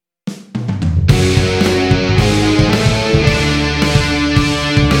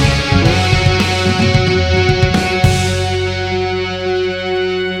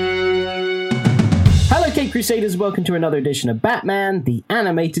Crusaders, welcome to another edition of Batman, the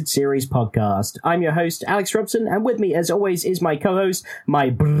animated series podcast. I'm your host, Alex Robson, and with me, as always, is my co-host,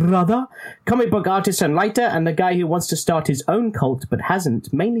 my brother, comic book artist and writer, and the guy who wants to start his own cult but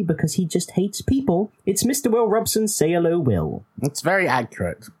hasn't, mainly because he just hates people. It's Mr. Will Robson. Say hello, Will. It's very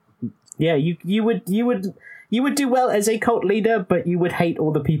accurate. Yeah, you would do well as a cult leader, but you would hate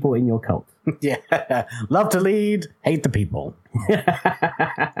all the people in your cult. Yeah, love to lead, hate the people.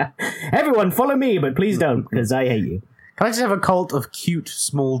 Everyone follow me, but please don't, because I hate you. Can I just have a cult of cute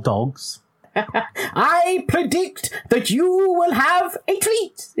small dogs? I predict that you will have a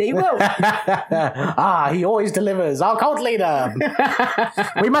treat. You will. He always delivers. Our cult leader.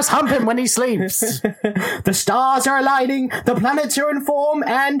 We must hump him when he sleeps. The stars are aligning, the planets are in form,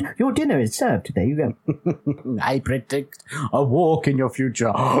 and your dinner is served. There you go. I predict a walk in your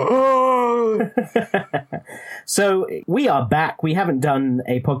future. So we are back. We haven't done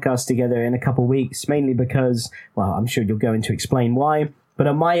a podcast together in a couple of weeks, mainly because, well, I'm sure you're going to explain why. But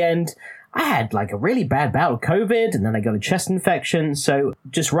on my end, I had like a really bad bout of COVID, and then I got a chest infection. So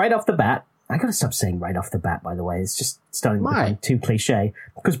just right off the bat, I gotta stop saying right off the bat, by the way. It's just starting to become too cliche.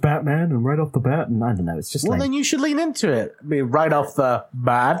 Because Batman and right off the bat, and I don't know, it's just well, then you should lean into it. I mean, right off the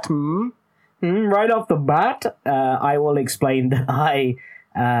bat. Right off the bat, I will explain that I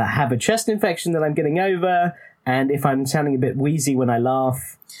have a chest infection that I'm getting over, and if I'm sounding a bit wheezy when I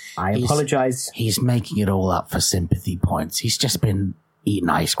laugh, I apologize. He's making it all up for sympathy points. He's just been eating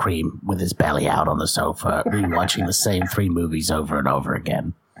ice cream with his belly out on the sofa, rewatching the same 3 movies over and over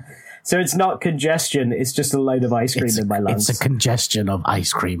again. So it's not congestion, it's just a load of ice cream in my lungs. It's a congestion of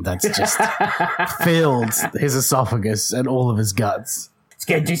ice cream that's just filled his esophagus and all of his guts. It's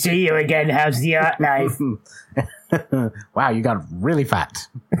good to see you again. How's the art life? Wow, you got really fat.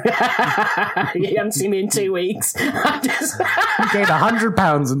 You haven't seen me in 2 weeks. You gained 100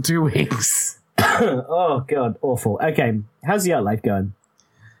 pounds in 2 weeks. Oh, God, awful. Okay, how's the art life going?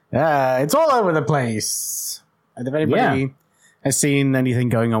 It's all over the place. If anybody has seen anything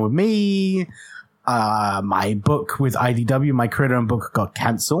going on with me, my book with IDW, my creator owned book, got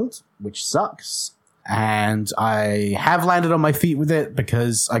cancelled, which sucks. And I have landed on my feet with it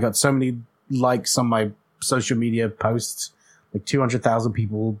because I got so many likes on my social media posts. Like 200,000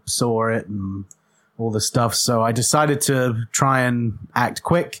 people saw it and all the stuff. So I decided to try and act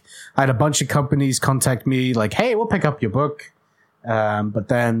quick. I had a bunch of companies contact me like, hey, we'll pick up your book. But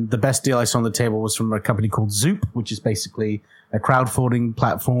then the best deal I saw on the table was from a company called Zoop, which is basically a crowdfunding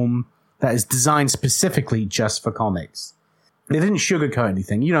platform that is designed specifically just for comics. They didn't sugarcoat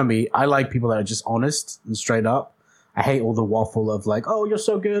anything. You know me. I like people that are just honest and straight up. I hate all the waffle of like, oh, you're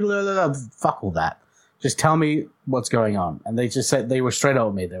so good. Blah, blah, blah. Fuck all that. Just tell me what's going on. And they just said, they were straight up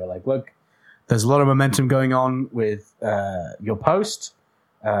with me. They were like, look, there's a lot of momentum going on with your post.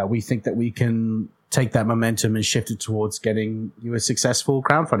 We think that we can take that momentum and shift it towards getting you a successful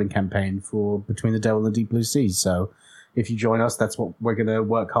crowdfunding campaign for Between the Devil and the Deep Blue Seas. So if you join us, that's what we're going to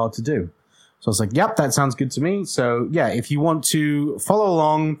work hard to do. So I was like, yep, that sounds good to me. So yeah, if you want to follow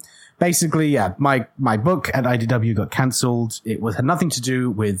along, basically, yeah, my book at IDW got cancelled. It had nothing to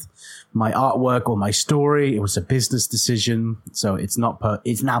do with my artwork or my story. It was a business decision. So it's not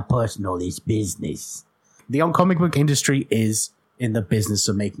it's not personal, it's business. The comic book industry is in the business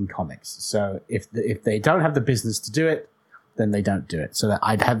of making comics. So if they don't have the business to do it, then they don't do it. So that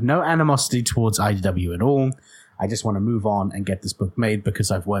I'd have no animosity towards IDW at all. I just want to move on and get this book made because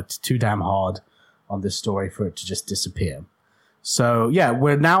I've worked too damn hard on this story for it to just disappear. So yeah,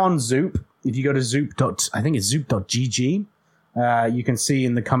 we're now on Zoop. If you go to zoop.gg, you can see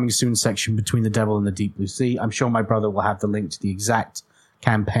in the coming soon section Between the Devil and the Deep Blue Sea. I'm sure my brother will have the link to the exact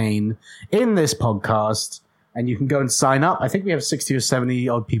campaign in this podcast, and you can go and sign up. I think we have 60 or 70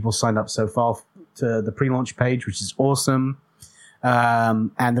 odd people signed up so far to the pre-launch page, which is awesome.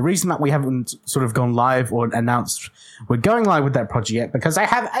 And the reason that we haven't sort of gone live or announced we're going live with that project yet, because I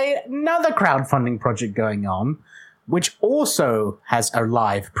have another crowdfunding project going on, which also has a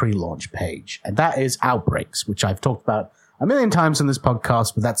live pre-launch page. And that is Outbreaks, which I've talked about a million times on this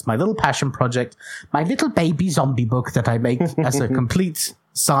podcast, but that's my little passion project, my little baby zombie book that I make as a complete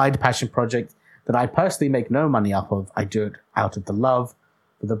side passion project that I personally make no money off of. I do it out of the love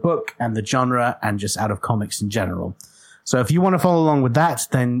for the book and the genre and just out of comics in general. So if you want to follow along with that,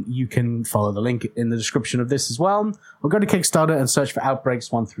 then you can follow the link in the description of this as well. Or go to Kickstarter and search for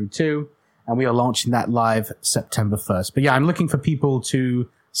Outbreaks 1 through 2. And we are launching that live September 1st. But yeah, I'm looking for people to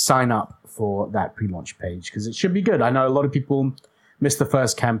sign up for that pre-launch page because it should be good. I know a lot of people missed the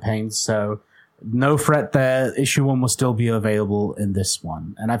first campaign, so no fret there. Issue 1 will still be available in this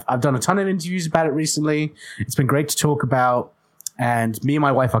one. And I've done a ton of interviews about it recently. It's been great to talk about. And me and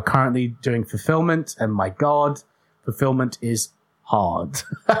my wife are currently doing fulfillment, and my God, fulfillment is hard.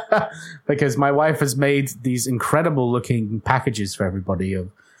 Because my wife has made these incredible looking packages for everybody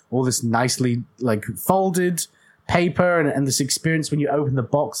of all this nicely like folded paper and this experience when you open the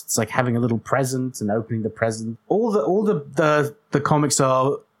box, it's like having a little present and opening the present. All the comics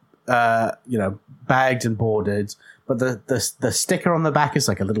are bagged and bordered, but the sticker on the back is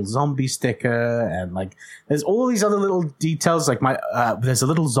like a little zombie sticker, and like there's all these other little details, like there's a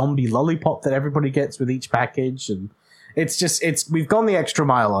little zombie lollipop that everybody gets with each package, and we've gone the extra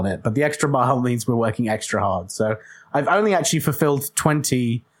mile on it, but the extra mile means we're working extra hard. So I've only actually fulfilled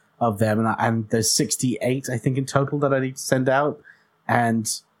 20 of them, and there's 68 I think in total that I need to send out, and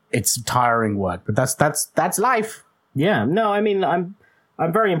it's tiring work, but that's life. Yeah, no, I mean, I'm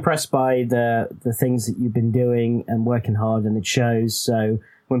very impressed by the things that you've been doing and working hard, and it shows. So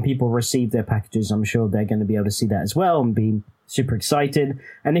when people receive their packages, I'm sure they're going to be able to see that as well and be super excited.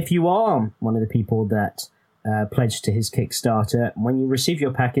 And if you are one of the people that pledged to his Kickstarter, when you receive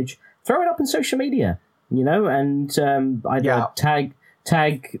your package, throw it up on social media, and either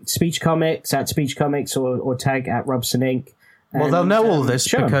tag Speech Comics at Speech Comics or tag at Robson Inc. Well, they'll know all this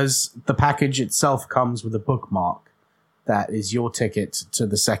because the package itself comes with a bookmark that is your ticket to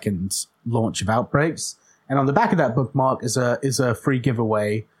the second launch of Outbreaks. And on the back of that bookmark is a free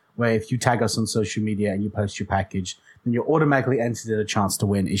giveaway where if you tag us on social media and you post your package, then you're automatically entered in a chance to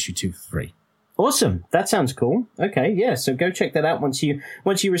win issue 2 for free. Awesome. That sounds cool. Okay, yeah, so go check that out once you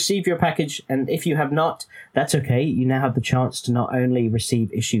receive your package, and if you have not, that's okay. You now have the chance to not only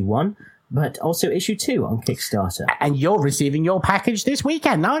receive issue 1, but also issue 2 on Kickstarter. And you're receiving your package this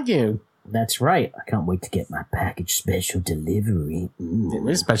weekend, aren't you? That's right. I can't wait to get my package special delivery. It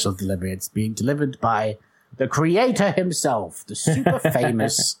is special delivery. It's being delivered by the creator himself, the super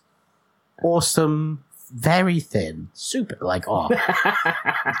famous, awesome, very thin, super,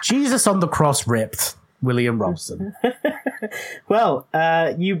 Jesus on the cross ripped, William Robson. Well,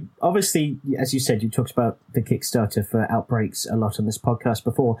 you obviously, as you said, you talked about the Kickstarter for Outbreaks a lot on this podcast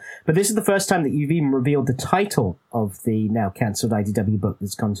before, but this is the first time that you've even revealed the title of the now cancelled IDW book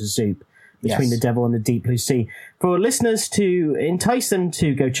that's gone to soup, Between the Devil and the Deep Blue Sea. For listeners, to entice them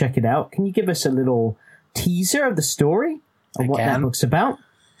to go check it out, can you give us a little teaser of the story of what that book's about?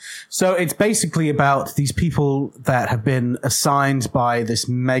 So it's basically about these people that have been assigned by this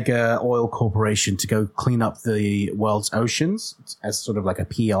mega oil corporation to go clean up the world's oceans as sort of like a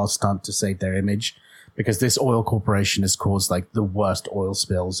PR stunt to save their image, because this oil corporation has caused like the worst oil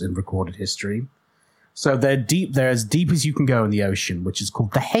spills in recorded history. So they're as deep as you can go in the ocean, which is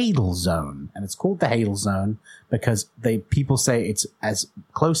called the Hadal Zone. And it's called the Hadal Zone because people say it's as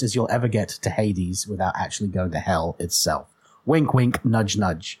close as you'll ever get to Hades without actually going to hell itself. Wink, wink, nudge,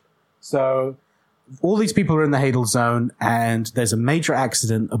 nudge. So all these people are in the Hadal Zone, and there's a major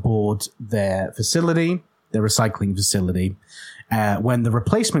accident aboard their facility, their recycling facility, when the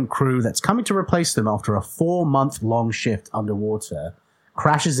replacement crew that's coming to replace them after a 4-month-long shift underwater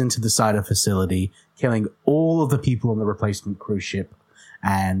crashes into the side of the facility, killing all of the people on the replacement cruise ship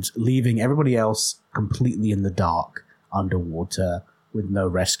and leaving everybody else completely in the dark underwater with no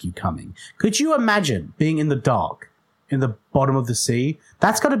rescue coming. Could you imagine being in the dark in the bottom of the sea?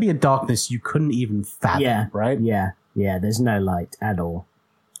 That's got to be a darkness you couldn't even fathom, right? Yeah, there's no light at all.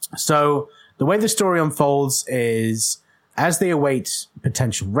 So the way the story unfolds is as they await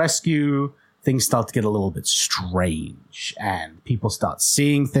potential rescue, things start to get a little bit strange, and people start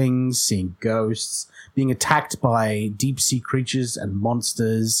seeing things, seeing ghosts, being attacked by deep sea creatures and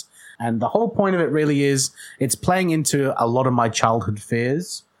monsters. And the whole point of it really is it's playing into a lot of my childhood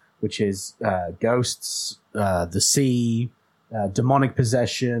fears, which is ghosts, the sea, demonic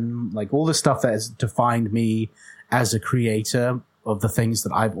possession, like all the stuff that has defined me as a creator of the things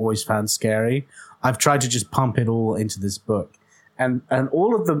that I've always found scary. I've tried to just pump it all into this book. And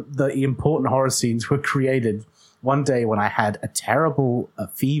all of the important horror scenes were created one day when I had a terrible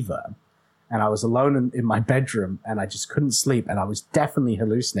fever, and I was alone in my bedroom, and I just couldn't sleep, and I was definitely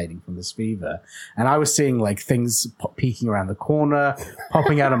hallucinating from this fever. And I was seeing like things peeking around the corner,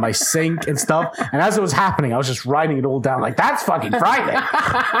 popping out of my sink and stuff. And as it was happening, I was just writing it all down like, that's fucking frightening.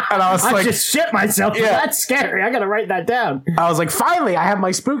 And I was I just shit myself. Yeah. That's scary. I gotta write that down. I was like, finally, I have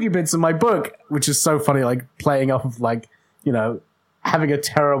my spooky bits in my book, which is so funny, like playing off of like, having a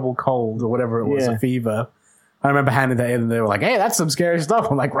terrible cold or whatever it was, a fever. I remember handing that in and they were like, hey, that's some scary stuff.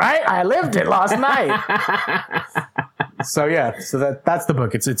 I'm like, right? I lived it last night. So that's the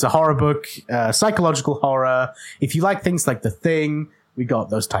book. It's a horror book, psychological horror. If you like things like The Thing, we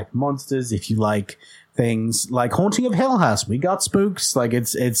got those type of monsters. If you like things like Haunting of Hill House, we got spooks. Like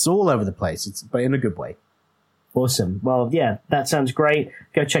it's all over the place. But in a good way. Awesome. Well, yeah, that sounds great.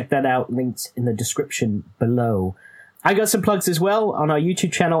 Go check that out. Linked in the description below. I got some plugs as well on our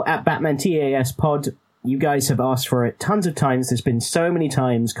YouTube channel at Batman TAS Pod. You guys have asked for it tons of times. There's been so many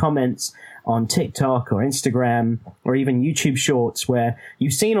times comments on TikTok or Instagram or even YouTube Shorts where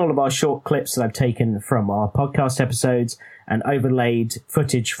you've seen all of our short clips that I've taken from our podcast episodes and overlaid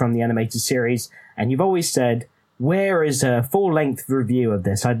footage from the animated series. And you've always said, where is a full-length review of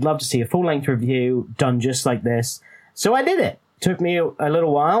this? I'd love to see a full-length review done just like this. So I did it. Took me a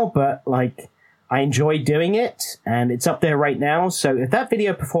little while, but I enjoyed doing it, and it's up there right now. So if that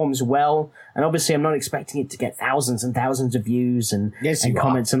video performs well, and obviously I'm not expecting it to get thousands and thousands of views and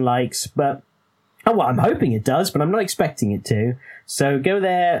comments and likes, but I'm hoping it does, but I'm not expecting it to. So go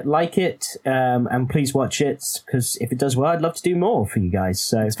there, like it, and please watch it, because if it does well, I'd love to do more for you guys.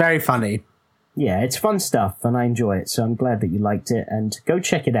 So it's very funny. Yeah, it's fun stuff, and I enjoy it, so I'm glad that you liked it, and go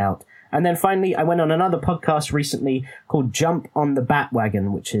check it out. And then finally, I went on another podcast recently called Jump on the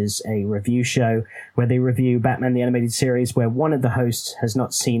Batwagon, which is a review show where they review Batman the Animated Series, where one of the hosts has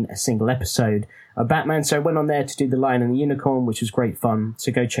not seen a single episode of Batman. So I went on there to do The Lion and the Unicorn, which was great fun.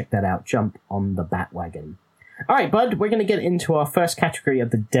 So go check that out, Jump on the Batwagon. All right, bud, we're going to get into our first category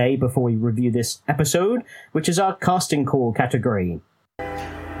of the day before we review this episode, which is our casting call category.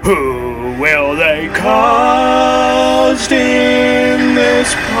 Who will they cast in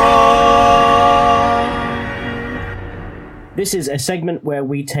this part? This is a segment where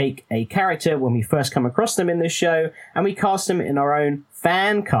we take a character when we first come across them in this show, and we cast them in our own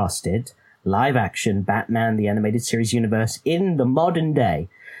fan-casted, live-action Batman the Animated Series universe in the modern day.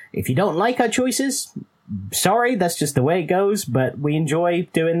 If you don't like our choices, sorry, that's just the way it goes, but we enjoy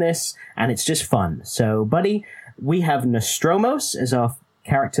doing this, and it's just fun. So, buddy, we have Nostromos as our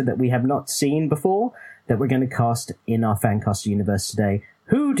character that we have not seen before that we're going to cast in our Fancast universe today.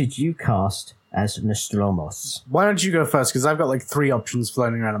 Who did you cast as Nostromos? Why don't you go first? Because I've got 3 options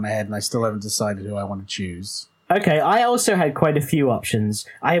floating around in my head and I still haven't decided who I want to choose. Okay, I also had quite a few options.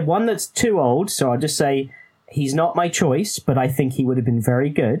 I had one that's too old, so I'll just say he's not my choice, but I think he would have been very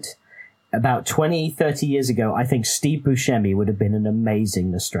good. About 20, 30 years ago, I think Steve Buscemi would have been an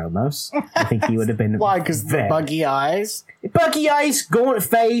amazing Nostromos. I think he would have been... Why? Because the buggy eyes? Buggy eyes, gaunt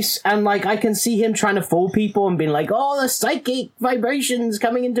face, and I can see him trying to fool people and being like, oh, the psychic vibrations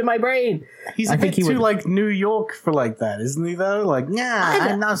coming into my brain. He's a bit too, New York for that, isn't he, though?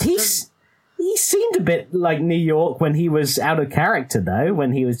 I'm not... He seemed a bit like New York when he was out of character, though,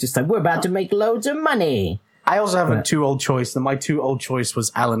 when he was just we're about to make loads of money. I also have a too old choice, and my too old choice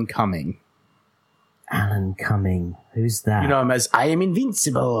was Alan Cumming. Alan Cumming. Who's that? You know him as I Am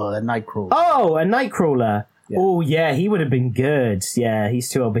Invincible, a Nightcrawler. Oh, a Nightcrawler. Yeah. Oh, yeah, he would have been good. Yeah, he's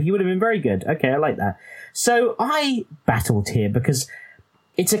too old, but he would have been very good. Okay, I like that. So I battled here because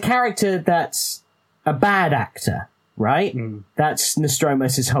it's a character that's a bad actor, right? That's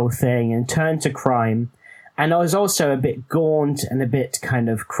Nostromos' whole thing, and turned to crime. And I was also a bit gaunt and a bit kind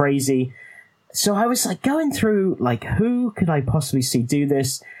of crazy. So I was going through, who could I possibly see do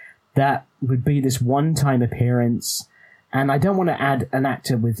this that would be this one-time appearance? And I don't want to add an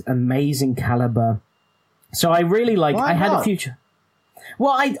actor with amazing caliber. So I really I had a future.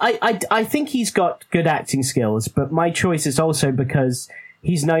 Well, I think he's got good acting skills, but my choice is also because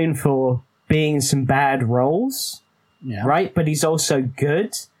he's known for being in some bad roles, right? But he's also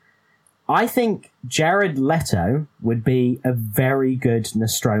good. I think Jared Leto would be a very good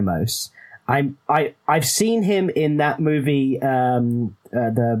Nostromos. I've seen him in that movie, the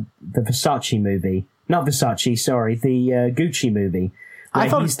Versace movie. Not Versace, sorry, the Gucci movie. I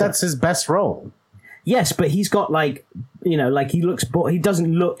thought that's his best role. Yes, but he's got he looks, he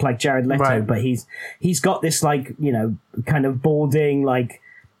doesn't look like Jared Leto, right. But he's got this kind of balding,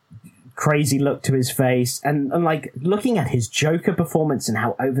 crazy look to his face, and looking at his Joker performance and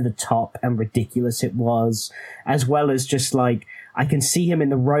how over the top and ridiculous it was, as well as just I can see him in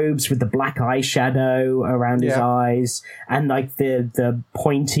the robes with the black eyeshadow around his eyes and the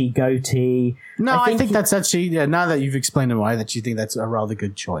pointy goatee. No, I think that's actually, now that you've explained why, that you think that's a rather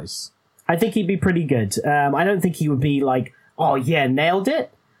good choice. I think he'd be pretty good. I don't think he would be oh yeah, nailed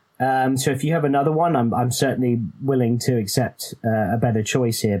it. So if you have another one, I'm certainly willing to accept a better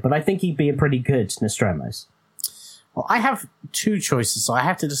choice here. But I think he'd be a pretty good Nostromos. Well, I have 2 choices, so I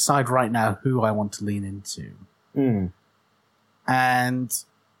have to decide right now who I want to lean into. And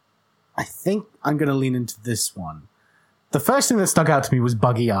I think I'm going to lean into this one. The first thing that stuck out to me was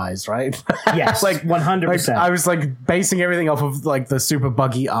buggy eyes, right? Yes, 100%. I was basing everything off of the super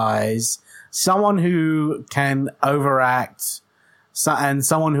buggy eyes. Someone who can overact, and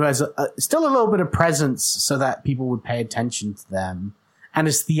someone who has still a little bit of presence so that people would pay attention to them, and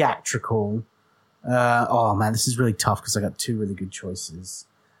is theatrical, Oh man, this is really tough because I got two really good choices.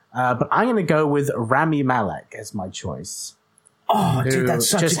 But I'm going to go with Rami Malek as my choice. Oh, dude, that's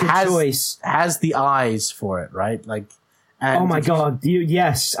such a good choice. Has the eyes for it, right? Like, oh my god,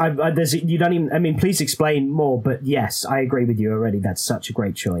 yes. You don't even. I mean, please explain more. But yes, I agree with you already. That's such a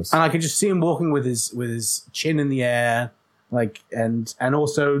great choice. And I can just see him walking with his chin in the air, like, and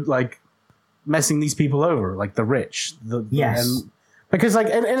also like messing these people over, like the rich. Yes, because like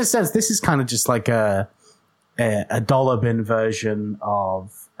in a sense, this is kind of just like a dollar bin version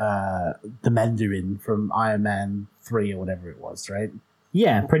of the Mandarin from Iron Man 3 or whatever it was, right?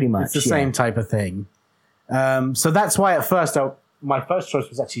 Yeah, pretty much. It's the same type of thing. So that's why at first my first choice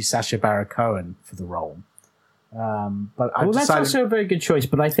was actually Sacha Baron Cohen for the role. But that's also a very good choice.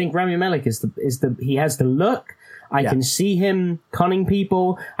 But I think Rami Malek is he has the look. I can see him conning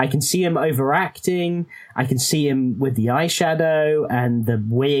people. I can see him overacting. I can see him with the eyeshadow and the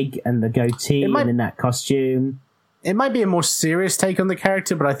wig and the goatee and in that costume. It might be a more serious take on the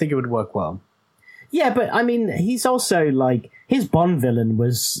character, but I think it would work well. Yeah, but I mean, he's also like, his Bond villain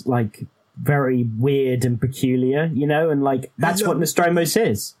was like very weird and peculiar, you know, and like that's what Nostromo's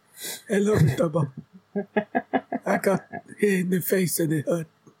is. Hello, Mr. Bond. I got hit in the face and it hurt.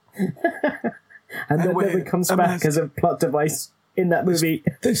 And then never comes back as a plot device in that movie.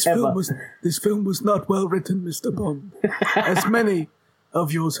 This film was not well written, Mr. Bond. As many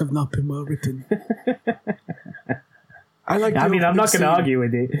of yours have not been well written. I'm not going to argue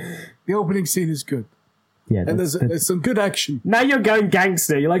with you. The opening scene is good. Yeah, and there's some good action. Now you're going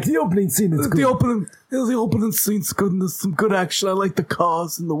gangster. You're like, the opening scene is good. The opening scene's good and there's some good action. I like the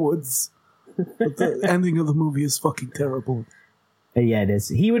cars in the woods. But the ending of the movie is fucking terrible. Yeah, it is.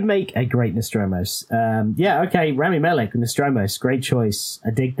 He would make a great Nostromos. Okay, Rami Malek, Nostromos. Great choice. I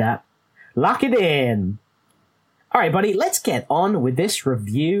dig that. Lock it in. All right, buddy, let's get on with this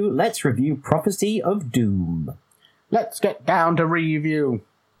review. Let's review Prophecy of Doom. Let's get down to review.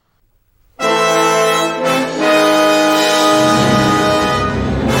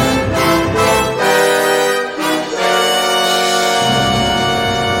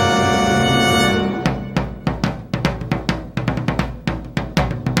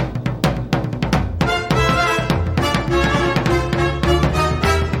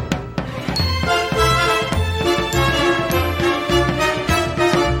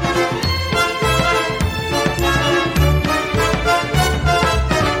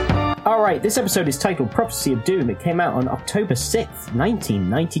 This episode is titled Prophecy of Doom. It came out on October 6th,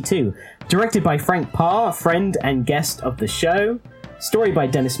 1992. Directed by Frank Parr, friend and guest of the show. Story by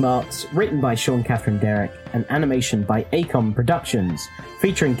Dennis Marks. Written by Sean Catherine Derrick. And animation by Acom Productions.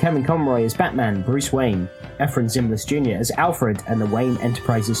 Featuring Kevin Conroy as Batman, Bruce Wayne. Efren Zimbalist Jr. as Alfred and the Wayne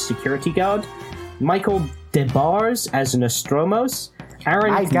Enterprises security guard. Michael DeBars as Nostromos.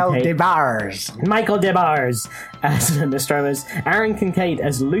 Michael DeBars as Nostromos. Aaron Kincaid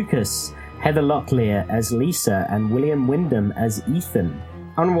as Lucas. Heather Locklear as Lisa, and William Wyndham as Ethan.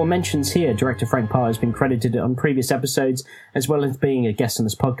 Honorable mentions here, director Frank Parr has been credited on previous episodes, as well as being a guest on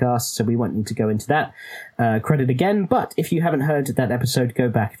this podcast, so we won't need to go into that credit again, but if you haven't heard that episode, go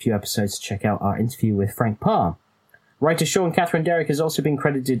back a few episodes to check out our interview with Frank Parr. Writer Sean Catherine Derrick has also been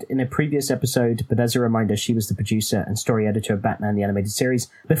credited in a previous episode, but as a reminder, she was the producer and story editor of Batman the Animated Series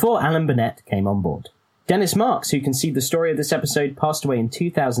before Alan Burnett came on board. Dennis Marks, who conceived the story of this episode, passed away in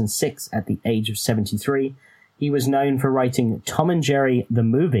 2006 at the age of 73. He was known for writing Tom and Jerry the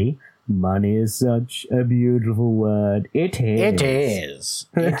movie. Money is such a beautiful word. It is.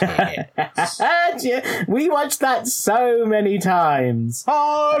 We watched that so many times.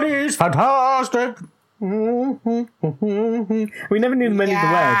 Money is fantastic. We never knew many of the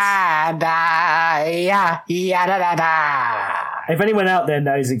words. If anyone out there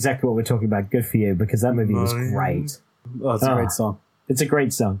knows exactly what we're talking about, good for you, because that movie was great. Oh, it's a great song. It's a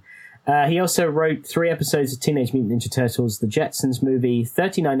great song. He also wrote 3 episodes of Teenage Mutant Ninja Turtles, the Jetsons movie,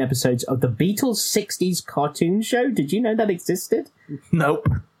 39 episodes of the Beatles 60s cartoon show. Did you know that existed? Nope.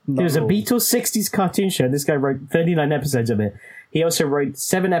 There was a Beatles 60s cartoon show. This guy wrote 39 episodes of it. He also wrote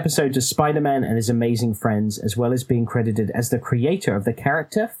 7 episodes of Spider-Man and His Amazing Friends, as well as being credited as the creator of the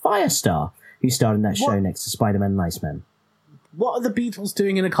character Firestar, who starred in that show next to Spider-Man and Iceman. What are the Beatles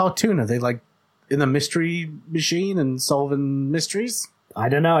doing in a cartoon? Are they like in a mystery machine and solving mysteries? I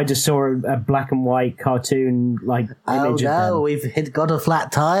don't know. I just saw a black and white cartoon image of them. We've got a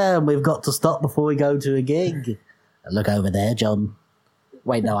flat tire and we've got to stop before we go to a gig. Look over there, John.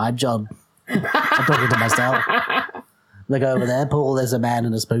 Wait, no, I'm John. I'm talking to myself. Look over there, Paul. There's a man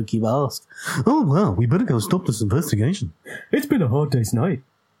in a spooky mask. Oh, well, we better go stop this investigation. It's been a hard day's night.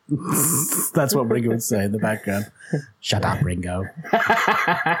 That's what Ringo would say in the background. Shut up, Ringo.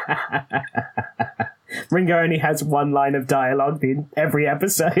 Ringo only has one line of dialogue in every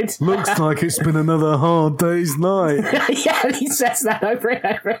episode. Looks like it's been another hard day's night. Yeah, he says that over and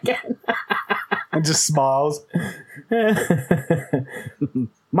over again. And just smiles.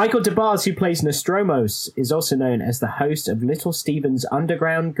 Michael DeBars, who plays Nostromos, is also known as the host of Little Steven's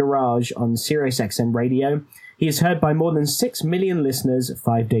Underground Garage on SiriusXM Radio. He is heard by more than 6 million listeners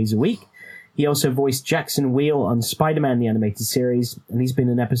 5 days a week. He also voiced Jackson Wheel on Spider-Man the Animated Series, and he's been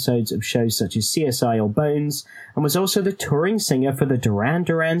in episodes of shows such as CSI or Bones, and was also the touring singer for the Duran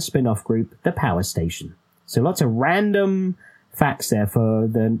Duran spin-off group, The Power Station. So lots of random facts there for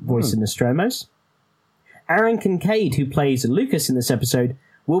the voice of Nostromos. Aaron Kincaid, who plays Lucas in this episode,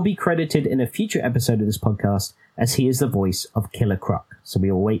 will be credited in a future episode of this podcast, as he is the voice of Killer Croc. So we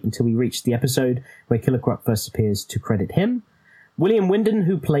will wait until we reach the episode where Killer Croc first appears to credit him. William Wyndon,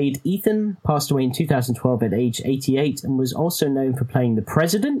 who played Ethan, passed away in 2012 at age 88 and was also known for playing the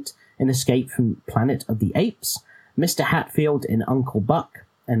President in Escape from Planet of the Apes, Mr. Hatfield in Uncle Buck,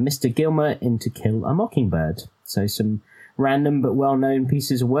 and Mr. Gilmer in To Kill a Mockingbird. So some random but well-known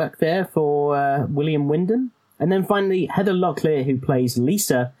pieces of work there for William Wyndon. And then finally, Heather Locklear, who plays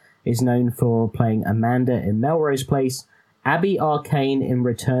Lisa, is known for playing Amanda in Melrose Place, Abby Arcane in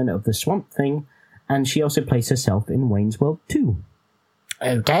Return of the Swamp Thing, and she also plays herself in Wayne's World 2.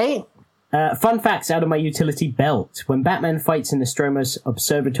 Okay. Fun facts out of my utility belt. When Batman fights in the Stromos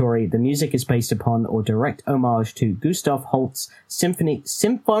Observatory, the music is based upon or direct homage to Gustav Holst's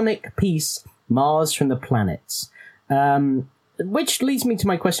symphonic piece, Mars from the Planets. Which leads me to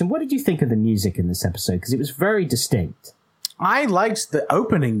my question, what did you think of the music in this episode? Because it was very distinct. I liked the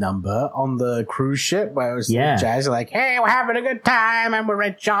opening number on the cruise ship where it was jazz, like, hey, we're having a good time and we're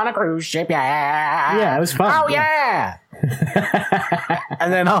rich on a cruise ship, yeah. Yeah, it was fun. Oh, yeah.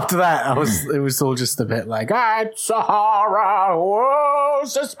 And then after that, it was all just a bit like, it's a horror, whoa,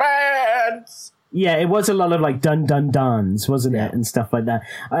 suspense. Yeah, it was a lot of like dun-dun-duns, wasn't it? And stuff like that.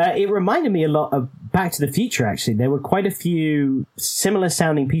 It reminded me a lot of Back to the Future, actually. There were quite a few similar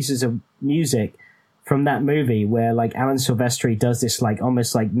sounding pieces of music from that movie where like Alan Silvestri does this like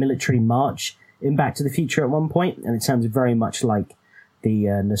almost like military march in Back to the Future at one point, and it sounds very much like the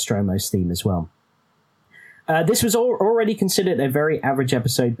Nostromos theme as well. This was already considered a very average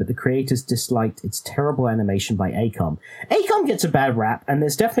episode, but the creators disliked its terrible animation by ACOM. ACOM gets a bad rap, and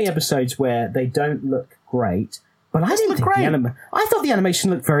there's definitely episodes where they don't look great, but I didn't think I thought the animation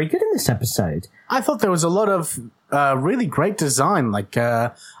looked very good in this episode. I thought there was a lot of really great design. Like,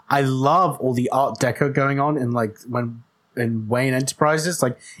 I love all the Art Deco going on in Wayne Enterprises.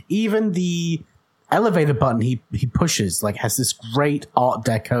 Like, even the elevator button he pushes has this great Art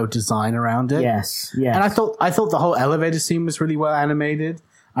Deco design around it. Yes. And I thought the whole elevator scene was really well animated.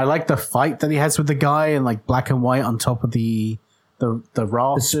 I like the fight that he has with the guy in like black and white on top of the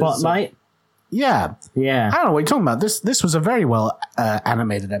rafters. The spotlight. Yeah. Yeah. I don't know what you're talking about. This was a very well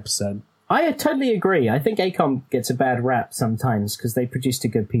animated episode. I totally agree. I think ACOM gets a bad rap sometimes because they produced a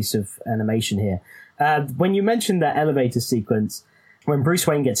good piece of animation here. When you mentioned that elevator sequence, when Bruce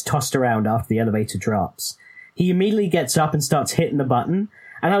Wayne gets tossed around after the elevator drops, he immediately gets up and starts hitting the button.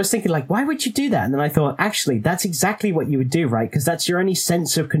 And I was thinking, like, why would you do that? And then I thought, actually, that's exactly what you would do, right? Because that's your only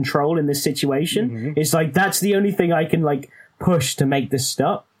sense of control in this situation. Mm-hmm. It's like, that's the only thing I can, like, push to make this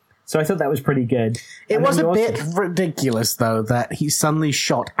stop. So I thought that was pretty good. It was a bit ridiculous, though, that he suddenly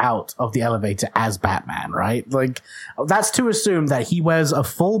shot out of the elevator as Batman, right? Like, that's to assume that he wears a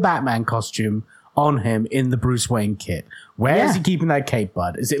full Batman costume on him in the Bruce Wayne kit. Where is he keeping that cape,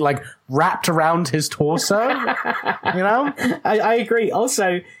 bud? Is it like wrapped around his torso? You know? I agree.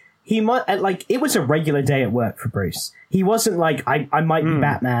 Also, he might, like, it was a regular day at work for Bruce. He wasn't like, I might be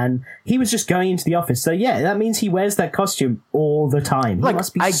Batman. He was just going into the office. So yeah, that means he wears that costume all the time. He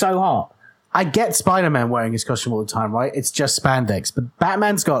must be so hot. I get Spider-Man wearing his costume all the time, right? It's just spandex. But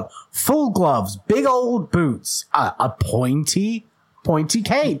Batman's got full gloves, big old boots, a pointy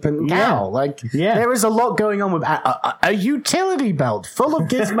cape and cowl. There is a lot going on with a utility belt full of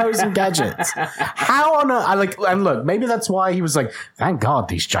gizmos and gadgets. How on earth? And look, maybe that's why he was like, thank God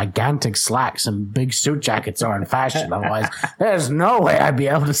these gigantic slacks and big suit jackets are in fashion. Otherwise, there's no way I'd be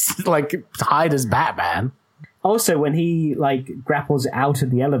able to hide as Batman. Also, when he grapples out of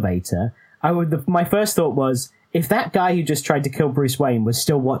the elevator, my first thought was, if that guy who just tried to kill Bruce Wayne was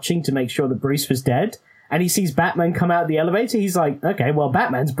still watching to make sure that Bruce was dead, and he sees Batman come out of the elevator, he's like, okay, well,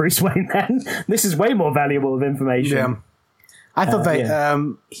 Batman's Bruce Wayne then. This is way more valuable of information. Yeah. I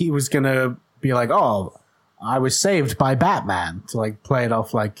thought he was going to be like, oh, I was saved by Batman, to play it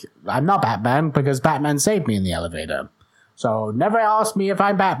off like, I'm not Batman because Batman saved me in the elevator. So never ask me if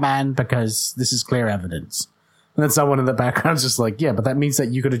I'm Batman because this is clear evidence. And then someone in the background's just like, yeah, but that means that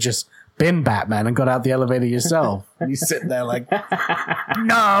you could have just been Batman and got out the elevator yourself. And you sit there like,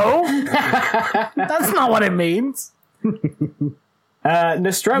 no, that's not what it means.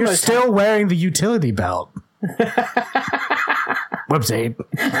 Nostromo. You're still wearing the utility belt. Whoopsie.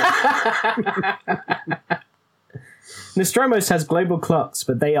 Nostromos has global clocks,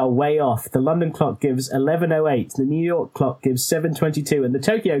 but they are way off. The London clock gives 11:08, the New York clock gives 7:22, and the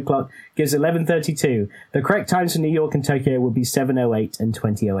Tokyo clock gives 11:32. The correct times for New York and Tokyo would be 7:08 and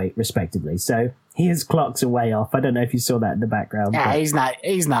 20:08, respectively. So his clocks are way off. I don't know if you saw that in the background. Yeah, he's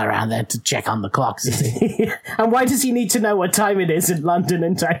not around there to check on the clocks, is he? And why does he need to know what time it is in London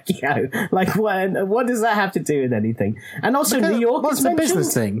and Tokyo? Like, what does that have to do with anything? And also, New York is a mentioned.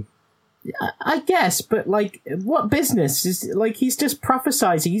 business thing. I guess, but like, what business is like? He's just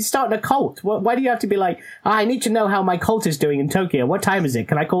prophesizing. He's starting a cult. Why do you have to be like, I need to know how my cult is doing in Tokyo? What time is it?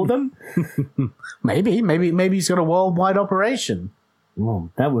 Can I call them? Maybe he's got a worldwide operation. Well,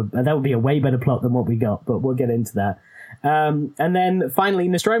 that would be a way better plot than what we got, but we'll get into that. And then finally,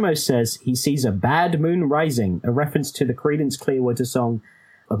 Nostromo says he sees a bad moon rising, a reference to the Creedence Clearwater song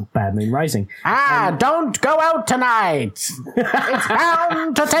of Bad Moon Rising. Don't go out tonight. It's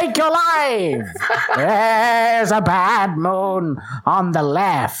bound to take your life. There's a bad moon on the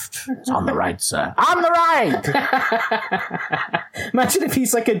left. It's on the right, sir. On the right. Imagine if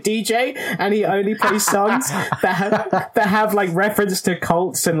he's like a DJ and he only plays songs that have like reference to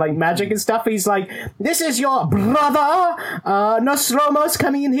cults and like magic and stuff. He's like, this is your brother, Nostromos,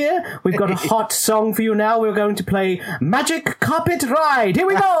 coming in here. We've got a hot song for you now. We're going to play Magic Carpet Ride. Here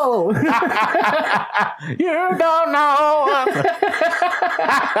we go. You don't know.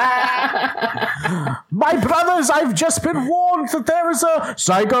 My brothers, I've just been warned that there is a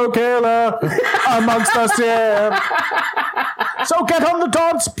psycho killer amongst us here. So get on the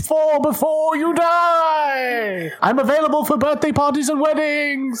dance floor before you die. I'm available for birthday parties and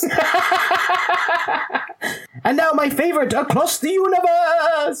weddings. And now my favorite, Across the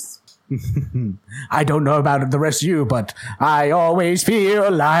Universe. I don't know about the rest of you, but I always feel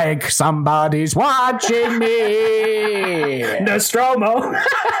like somebody's watching me. Nostromo.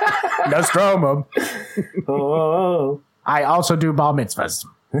 Nostromo. Oh. I also do bar mitzvahs.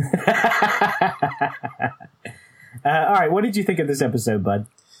 All right, what did you think of this episode, bud?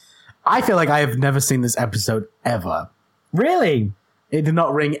 I feel like I have never seen this episode ever. Really? It did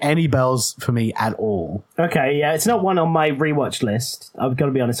not ring any bells for me at all. Okay, yeah, it's not one on my rewatch list. I've got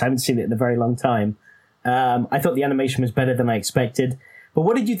to be honest, I haven't seen it in a very long time. I thought the animation was better than I expected. But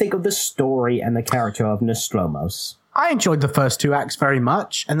what did you think of the story and the character of Nostromos? I enjoyed the first two acts very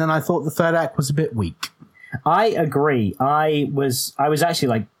much, and then I thought the third act was a bit weak. I agree. I was actually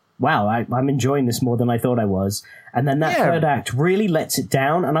like, wow, I'm enjoying this more than I thought I was. And then that third act really lets it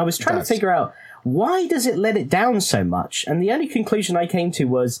down, and I was trying to figure out, why does it let it down so much? And the only conclusion I came to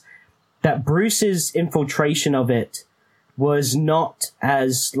was that Bruce's infiltration of it was not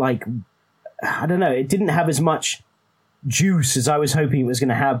as, like, I don't know, it didn't have as much juice as I was hoping it was going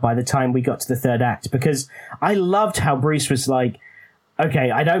to have by the time we got to the third act. Because I loved how Bruce was like, okay,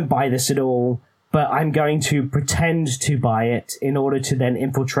 I don't buy this at all, but I'm going to pretend to buy it in order to then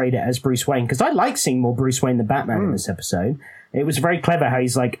infiltrate it as Bruce Wayne. Because I like seeing more Bruce Wayne than Batman in this episode. It was very clever how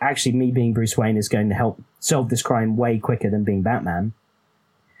he's like, actually, me being Bruce Wayne is going to help solve this crime way quicker than being Batman.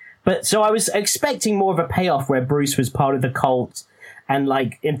 But so I was expecting more of a payoff where Bruce was part of the cult and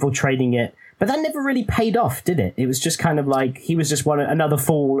like infiltrating it. But that never really paid off, did it? It was just kind of like he was just another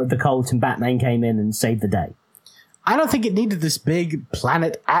fool of the cult and Batman came in and saved the day. I don't think it needed this big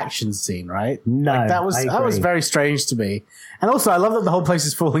planet action scene, right? No, like that was very strange to me. And also, I love that the whole place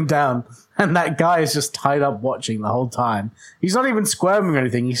is falling down, and that guy is just tied up watching the whole time. He's not even squirming or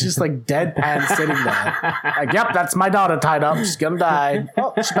anything. He's just like deadpan sitting there. Like, yep, that's my daughter tied up. She's gonna die.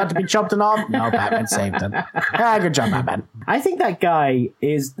 Oh, she's about to be chopped in half. No, Batman saved her. Ah, good job, Batman. I think that guy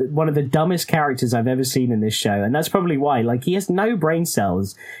is one of the dumbest characters I've ever seen in this show, and that's probably why. Like, he has no brain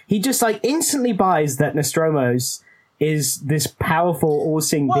cells. He just like instantly buys that Nostromos is this powerful,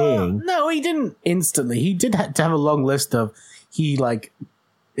 all-seeing being. No, he didn't instantly. He did have to have a long list of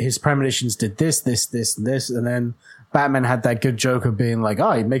his premonitions did this, and this, and then Batman had that good joke of being like,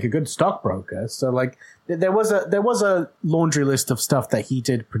 oh, he'd make a good stockbroker. So like there was a laundry list of stuff that he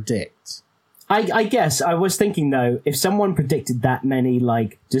did predict. I guess I was thinking though, if someone predicted that many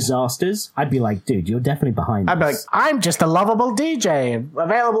like disasters, I'd be like, dude, you're definitely behind this. I'd be like, I'm just a lovable DJ,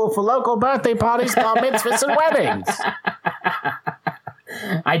 available for local birthday parties, bar mitzvahs, and weddings.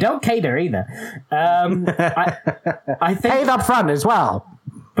 I don't cater either. I think paid up front as well.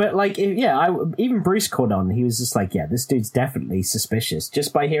 But like, even Bruce caught on. He was just like, yeah, this dude's definitely suspicious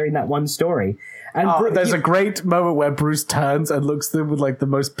just by hearing that one story. And there's a great moment where Bruce turns and looks at them with like the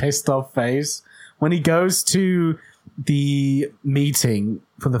most pissed off face when he goes to the meeting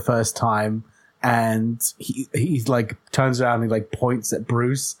for the first time, and he's like turns around and he like points at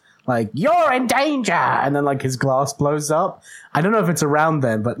Bruce like, you're in danger, and then like his glass blows up. I don't know if it's around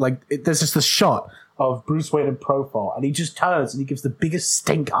then, but like there's just a shot of Bruce Wayne in profile, and he just turns and he gives the biggest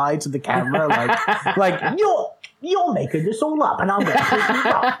stink eye to the camera, like you're making this all up, and I'm going to pick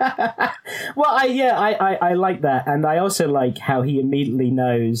you up. Well, I like that, and I also like how he immediately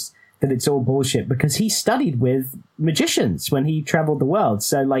knows that it's all bullshit because he studied with magicians when he traveled the world,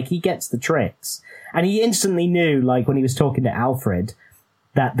 so like he gets the tricks, and he instantly knew, like when he was talking to Alfred,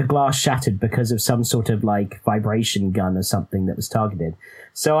 that the glass shattered because of some sort of like vibration gun or something that was targeted.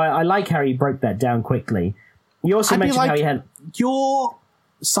 So I like how he broke that down quickly. You also mentioned how he had... Your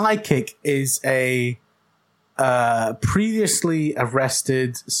sidekick is a previously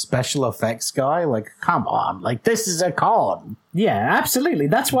arrested special effects guy. Like, come on, like this is a con. Yeah, absolutely.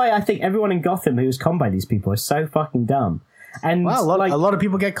 That's why I think everyone in Gotham who was conned by these people is so fucking dumb. And well, a lot of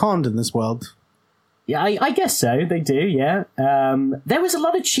people get conned in this world. Yeah, I guess so. They do, yeah. There was a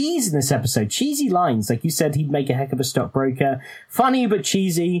lot of cheese in this episode. Cheesy lines. Like you said, he'd make a heck of a stockbroker. Funny, but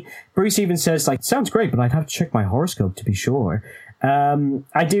cheesy. Bruce even says, like, sounds great, but I'd have to check my horoscope to be sure.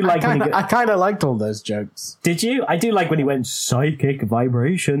 I do like I kind of liked all those jokes. Did you? I do like when he went, psychic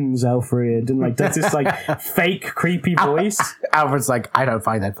vibrations, Alfred, and like does this like fake creepy voice. Alfred's like, I don't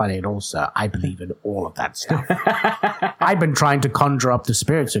find that funny at all, sir. I believe in all of that stuff. I've been trying to conjure up the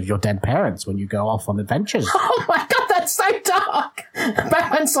spirits of your dead parents when you go off on adventures. Oh my god, that's so dark.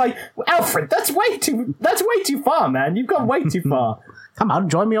 Batman's like, Alfred, that's way too far, man. You've gone way too far. Come on,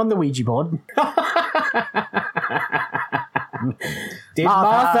 join me on the Ouija board.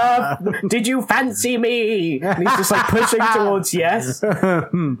 Did you fancy me? And he's just like pushing towards yes.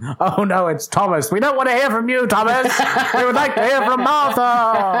 Oh no, it's Thomas. We don't want to hear from you, Thomas. We would like to hear from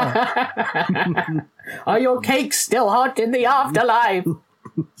Martha. Are your cakes still hot in the afterlife?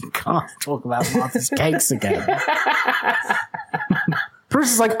 You can't talk about Martha's cakes again.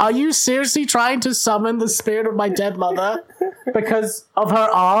 Bruce is like, are you seriously trying to summon the spirit of my dead mother because of her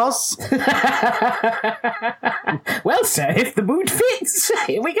arse? Well, sir, if the mood fits,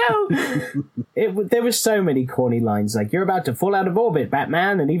 here we go. There were so many corny lines, like, you're about to fall out of orbit,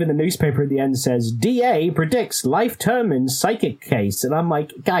 Batman, and even the newspaper at the end says, DA predicts life term in psychic case. And I'm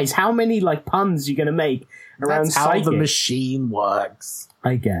like, guys, how many, like, puns are you going to make around That's psychic? how the machine works.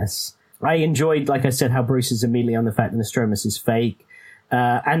 I guess. I enjoyed, like I said, how Bruce is immediately on the fact that Nostromus is fake.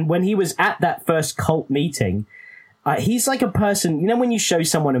 And when he was at that first cult meeting, he's like a person, you know, when you show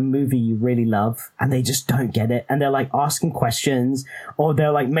someone a movie you really love and they just don't get it and they're like asking questions or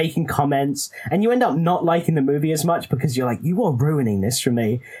they're like making comments and you end up not liking the movie as much because you're like, you are ruining this for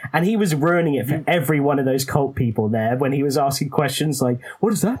me. And he was ruining it for every one of those cult people there when he was asking questions like,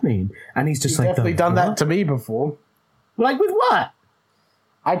 what does that mean? And he's just You've like, definitely done that to me before. Like with what?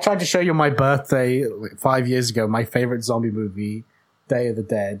 I tried to show you my birthday like 5 years ago, my favorite zombie movie, Day of the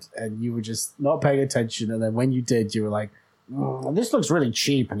Dead, and you were just not paying attention, and then when you did, you were like, this looks really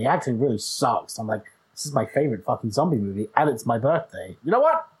cheap and the acting really sucks. I'm like, this is my favorite fucking zombie movie and it's my birthday. You know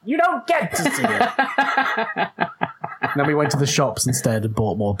what? You don't get to see it. And then we went to the shops instead and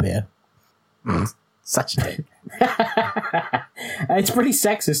bought more beer. Such a dick. It's pretty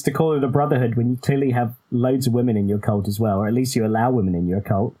sexist to call it a brotherhood when you clearly have loads of women in your cult as well, or at least you allow women in your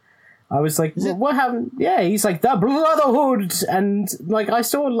cult. I was like, what happened? Yeah, he's like, the Brotherhood! And, like, I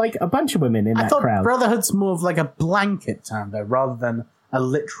saw, like, a bunch of women in that crowd. I thought Brotherhood's more of, like, a blanket term, though, rather than a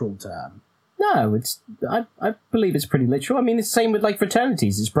literal term. No, I believe it's pretty literal. I mean, it's the same with, like,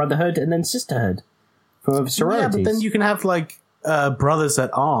 fraternities. It's brotherhood and then sisterhood for sororities. Yeah, but then you can have, like, brothers at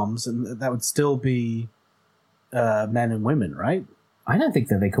arms, and that would still be men and women, right? I don't think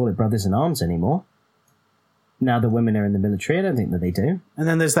that they call it brothers in arms anymore. Now the women are in the military, I don't think that they do. And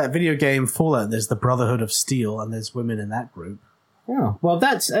then there's that video game Fallout, there's the Brotherhood of Steel, and there's women in that group. Oh, well,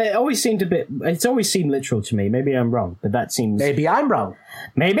 it's always seemed literal to me. Maybe I'm wrong, but that seems... Maybe I'm wrong.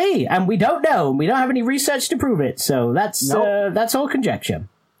 Maybe, and we don't know. We don't have any research to prove it, so that's all conjecture.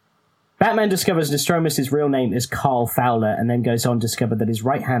 Batman discovers Nostromus' real name is Carl Fowler, and then goes on to discover that his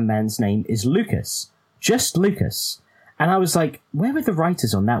right-hand man's name is Lucas. Just Lucas. And I was like, where were the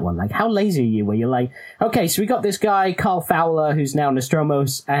writers on that one? Like, how lazy are you? Where you're like, okay, so we got this guy, Carl Fowler, who's now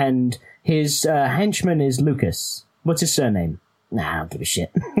Nostromus, and his henchman is Lucas. What's his surname? Nah, I don't give a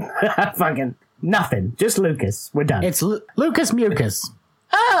shit. Fucking nothing. Just Lucas. We're done. It's Lucas Mucus.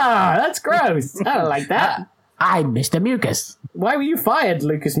 Ah, that's gross. I don't like that. I'm Mr. Mucus. Why were you fired,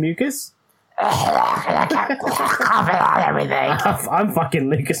 Lucas Mucus? Coughing on everything. I'm fucking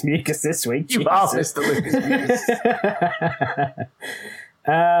Lucas Mucus this week. You are Jesus. Mr.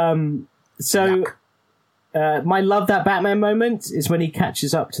 Lucas. So, my love that Batman moment is when he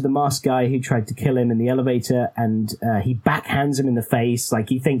catches up to the masked guy who tried to kill him in the elevator, and he backhands him in the face, like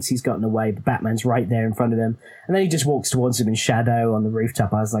he thinks he's gotten away, but Batman's right there in front of him, and then he just walks towards him in shadow on the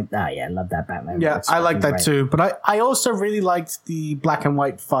rooftop. I was like, yeah, I love that Batman. Yeah, That's I like fucking that great. too. But I also really liked the black and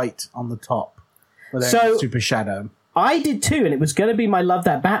white fight on the top. Where they're So- super shadow. I did too, and it was going to be my love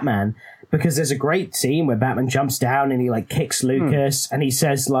that Batman, because there's a great scene where Batman jumps down and he like kicks Lucas and he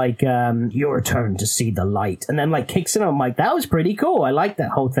says like, your turn to see the light, and then like kicks him. I'm like, that was pretty cool. I like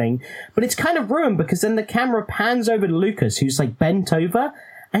that whole thing, but it's kind of ruined because then the camera pans over to Lucas, who's like bent over,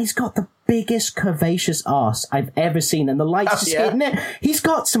 and he's got the biggest curvaceous ass I've ever seen, and the light's just yeah. hitting it. He's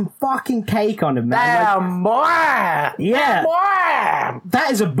got some fucking cake on him, man. Like, More! yeah, More! that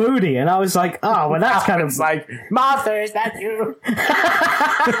is a booty, and I was like, oh, well, that's kind of It's like, Martha, is that you?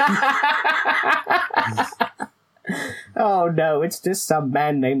 oh no, it's just some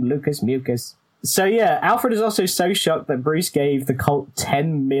man named Lucas Mucus. So yeah, Alfred is also so shocked that Bruce gave the cult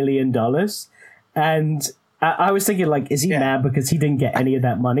 $10 million. And I was thinking, like, is he mad because he didn't get any of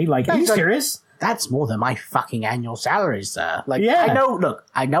that money? Like, are you like- serious? That's more than my fucking annual salary, sir. Like, Yeah.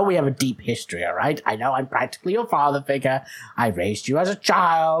 I know we have a deep history, all right? I know I'm practically your father figure. I raised you as a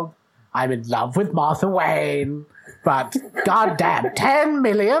child. I'm in love with Martha Wayne. But, goddamn, 10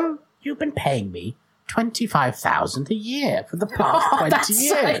 million? You've been paying me 25,000 a year for the past 20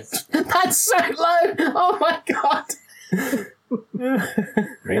 years. That's so low. Oh my God.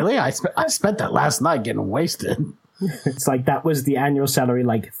 Really? I spent that last night getting wasted. It's like that was the annual salary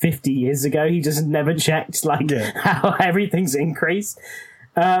like 50 years ago. He just never checked like how everything's increased.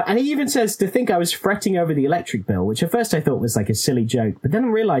 And he even says to think I was fretting over the electric bill, which at first I thought was like a silly joke, but then I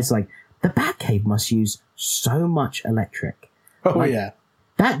realized like the Batcave must use so much electric. Oh, yeah.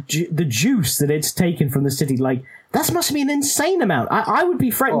 That the juice that it's taken from the city, like that must be an insane amount. I would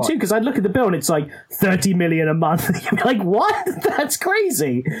be frightened too, because I'd look at the bill and it's like 30 million a month. You'd be like, what? That's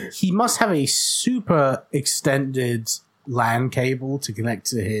crazy. He must have a super extended LAN cable to connect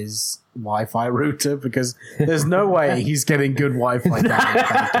to his Wi-Fi router, because there's no way he's getting good Wi-Fi down there,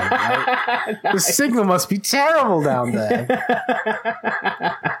 right? The signal must be terrible down there.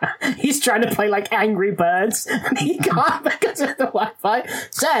 He's trying to play like Angry Birds and he can't because of the Wi-Fi.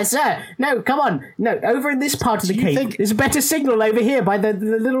 Sir, no, come on. No, over in this part of the you cave. think- There's a better signal over here by the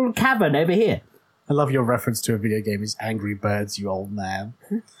little cavern over here. I love your reference to a video game is Angry Birds, you old man.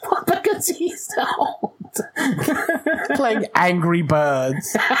 What? Because he's old. Playing Angry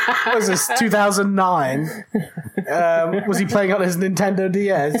Birds. What was this, 2009? Was he playing on his Nintendo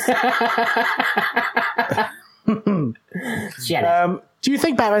DS? Shut up. Do you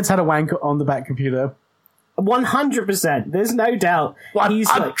think Batman's had a wank on the Bat computer? 100%. There's no doubt. He's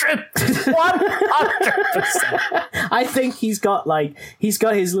like, 100%. I think he's got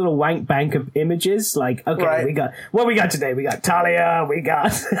his little wank bank of images. Like, okay, Right. what we got today? We got Talia, we got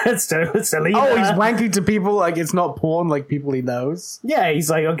Selena. Oh, he's wanking to people like it's not porn, like people he knows. Yeah,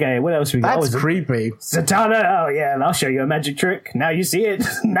 he's like, okay, what else we got? That's creepy. Satana, oh yeah, I'll show you a magic trick. Now you see it.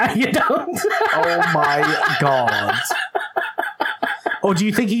 Now you don't. Oh my god. Or do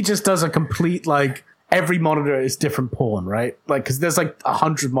you think he just does a complete, like, every monitor is different porn, right? Like, because there's like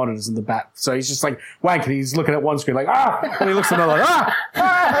 100 monitors in the Bat, so he's just like wanking. He's looking at one screen like and he looks at another like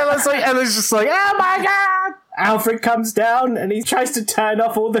and it's just like, oh my god. Alfred comes down and he tries to turn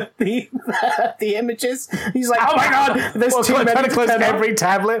off all the images. He's like, oh my god, there's too many trying to to close turn off. every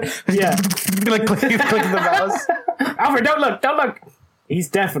tablet. Yeah. Like clicking the mouse. Alfred, don't look. He's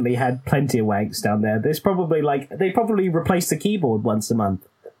definitely had plenty of wanks down there. There's probably they probably replace the keyboard once a month.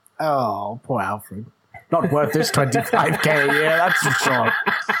 Oh, poor Alfred. Not worth this 25k a year, that's for sure.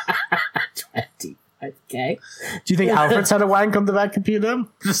 25k. Do you think Alfred's had a wank on the Bat computer?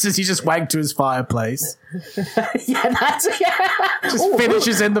 Just as he just wanked to his fireplace. Yeah, Just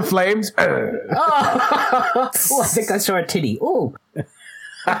finishes in the flames. Oh, I think I saw a titty. Oh.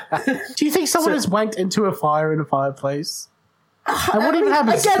 Do you think someone has wanked into a fire in a fireplace? And what even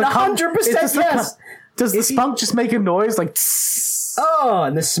happens? Again, Does the 100% yes. Does the spunk just make a noise like tss? Oh,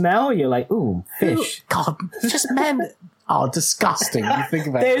 and the smell, you're like, ooh, fish. God, just men. Oh, disgusting. You think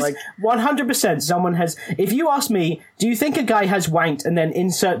about it. There's Like, 100% someone has. If you ask me, do you think a guy has wanked and then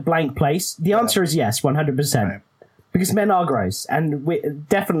insert blank place? The answer is yes, 100%. Right. Because men are gross, and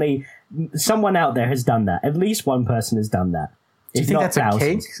definitely someone out there has done that. At least one person has done that. do you If think not that's a thousands.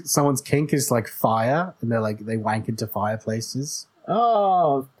 kink? Someone's kink is like fire, and they wank into fireplaces.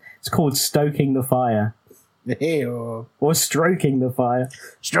 Oh, it's called stoking the fire. Ew. Or stroking the fire.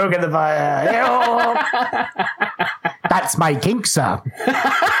 Stroking the fire. Ew. That's my kink, sir.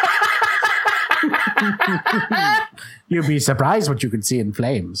 You'll be surprised what you can see in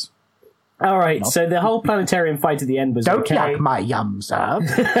flames. All right, so the whole planetarium fight at the end was Don't okay. yuck my yum, sir.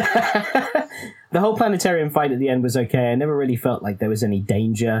 The whole planetarium fight at the end was okay. I never really felt like there was any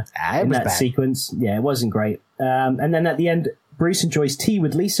danger It in was that bad. sequence. Yeah, it wasn't great. And then at the end, Bruce enjoys tea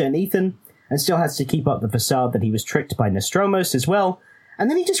with Lisa and Ethan and still has to keep up the facade that he was tricked by Nostromos as well. And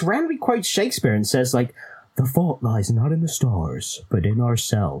then he just randomly quotes Shakespeare and says, like, the fault lies not in the stars, but in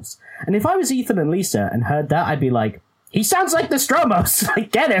ourselves. And if I was Ethan and Lisa and heard that, I'd be like, he sounds like Nostromos.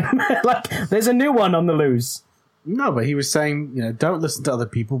 Like, get him. Like, there's a new one on the loose. No, but he was saying, don't listen to other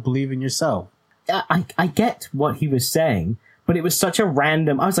people, believe in yourself. I get what he was saying, but it was such a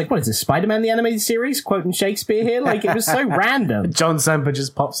random... I was like, what is this, Spider-Man the Animated Series? Quoting Shakespeare here? Like, it was so random. John Semper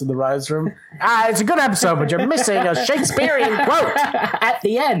just pops in the writer's room. It's a good episode, but you're missing a Shakespearean quote. At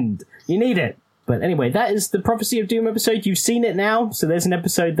the end. You need it. But anyway, that is the Prophecy of Doom episode. You've seen it now, so there's an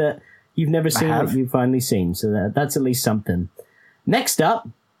episode that you've never seen that you've finally seen. So that's at least something. Next up,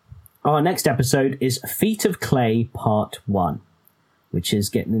 our next episode is Feet of Clay Part 1, which is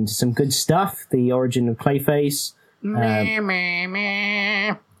getting into some good stuff. The origin of Clayface.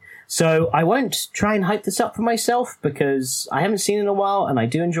 So I won't try and hype this up for myself because I haven't seen it in a while, and I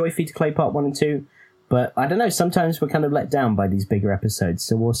do enjoy Feet of Clay Part 1 and 2. But I don't know, sometimes we're kind of let down by these bigger episodes,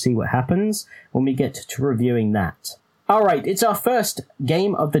 so we'll see what happens when we get to reviewing that. Alright, it's our first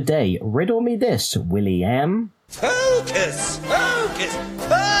game of the day. Riddle me this, William. Focus! Focus!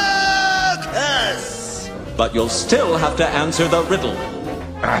 Focus! But you'll still have to answer the riddle.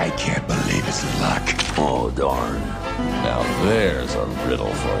 I can't believe it's luck. Oh, darn. Now there's a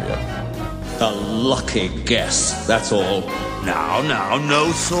riddle for you. A lucky guess, that's all. Now,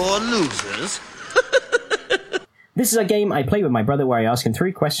 no sore losers. This is a game I play with my brother where I ask him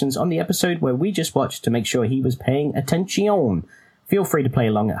 3 questions on the episode where we just watched to make sure he was paying attention. Feel free to play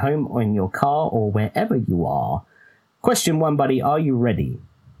along at home or in your car or wherever you are. Question 1, buddy, are you ready?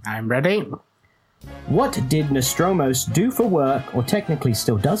 I'm ready. What did Nostromos do for work, or technically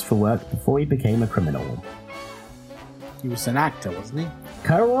still does for work, before he became a criminal? He was an actor, wasn't he?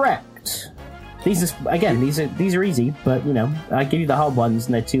 Correct. These are easy, but I give you the hard ones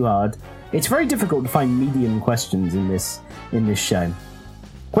and they're too hard. It's very difficult to find medium questions in this show.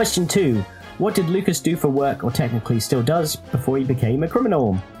 Question 2. What did Lucas do for work, or technically still does, before he became a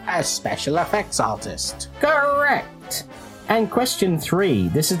criminal? A special effects artist. Correct. And question 3.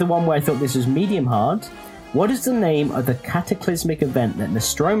 This is the one where I thought this was medium hard. What is the name of the cataclysmic event that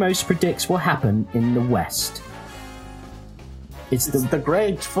Nostromos predicts will happen in the West? It's the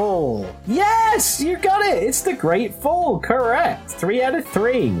Great Fall. Yes, you got it. It's the Great Fall. Correct. 3 out of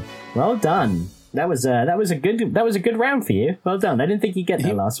 3. Well done. That was a good round for you. Well done. I didn't think you'd get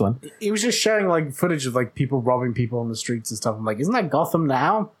that last one. He was just showing footage of people robbing people on the streets and stuff. I'm like, isn't that Gotham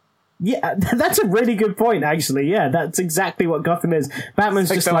now? Yeah, that's a really good point. Actually, yeah, that's exactly what Gotham is. Batman's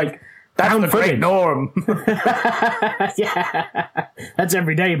just that's found the great footage. norm. Yeah, that's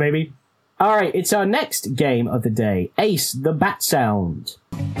every day, baby. All right, it's our next game of the day. Ace the Bat Sound.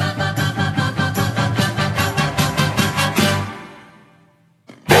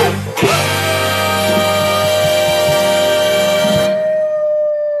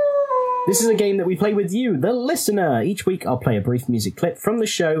 This is a game that we play with you, the listener. Each week I'll play a brief music clip from the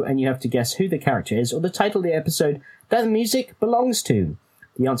show and you have to guess who the character is or the title of the episode that the music belongs to.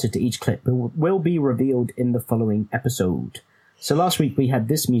 The answer to each clip will be revealed in the following episode. So last week we had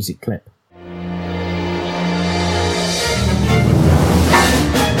this music clip.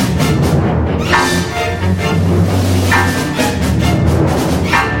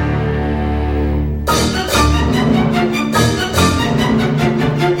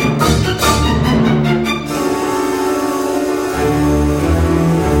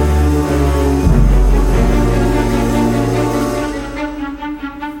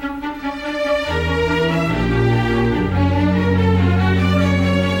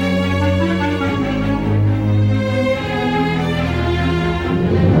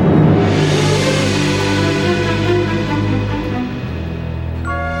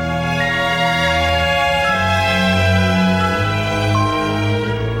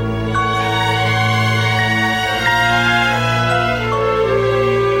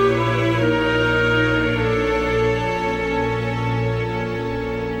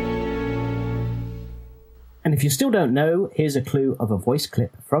 And if you still don't know, here's a clue of a voice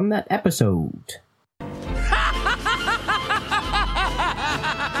clip from that episode.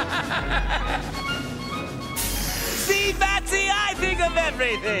 See, Batsy, I think of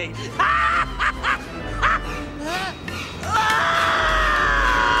everything.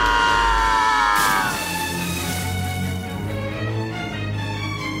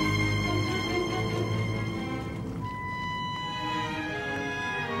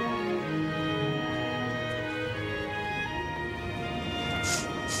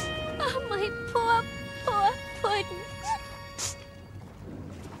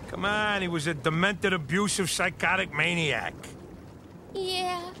 Come on, he was a demented, abusive, psychotic maniac.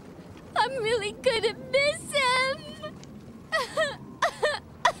 Yeah, I'm really gonna miss him.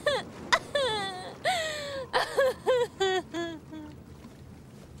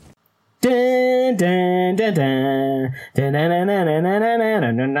 Dun, dun, dun, dun. Dun, dun, dun, dun, dun, dun, dun,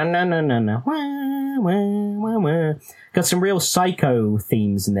 dun, dun, dun, dun, dun, dun. Wah, wah, wah, wah. Got some real psycho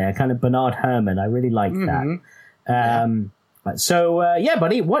themes in there, kind of Bernard Herrmann. I really like that. So, yeah,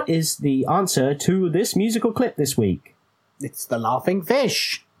 buddy, what is the answer to this musical clip this week? It's the laughing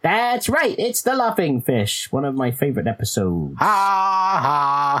fish. That's right, it's The Laughing Fish, one of my favorite episodes. Ha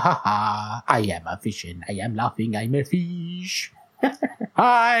ha ha ha. I am a fish and I am laughing. I'm a fish.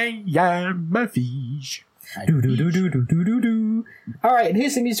 I am a fish. Do do do do do do do do. All right, and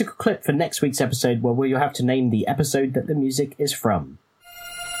here's the musical clip for next week's episode, where you'll have to name the episode that the music is from.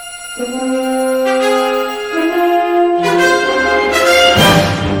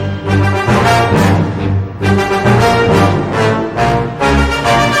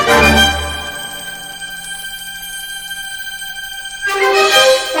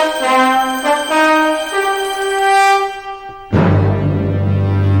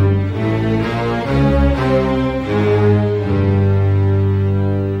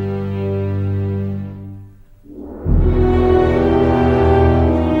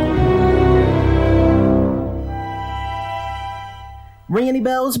 Ring any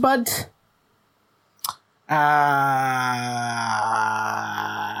bells, bud?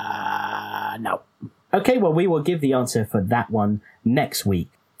 No. Okay, well, we will give the answer for that one next week.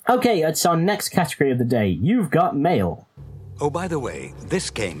 Okay, it's our next category of the day. You've got mail. Oh, by the way, this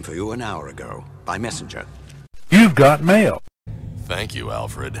came for you an hour ago by messenger. You've got mail. Thank you,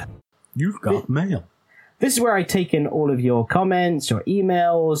 Alfred. You've got mail. This is where I take in all of your comments or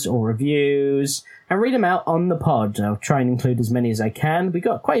emails or reviews and read them out on the pod. I'll try and include as many as I can. We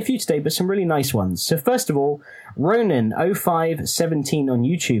got quite a few today, but some really nice ones. So first of all, Ronan0517 on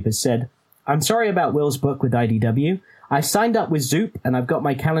YouTube has said, I'm sorry about Will's book with IDW. I signed up with Zoop and I've got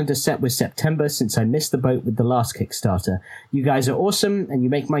my calendar set with September since I missed the boat with the last Kickstarter. You guys are awesome and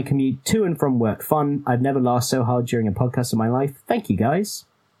you make my commute to and from work fun. I've never laughed so hard during a podcast in my life. Thank you, guys.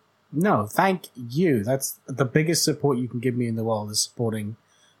 No, thank you. That's the biggest support you can give me in the world, is supporting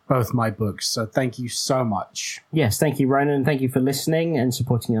both my books. So thank you so much. Yes, thank you, Ronan, and thank you for listening and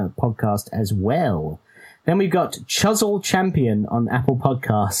supporting our podcast as well. Then we've got Chuzzle Champion on Apple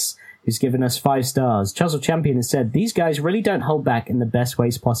Podcasts, who's given us 5 stars. Chuzzle Champion has said, these guys really don't hold back in the best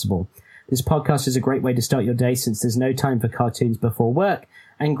ways possible. This podcast is a great way to start your day since there's no time for cartoons before work,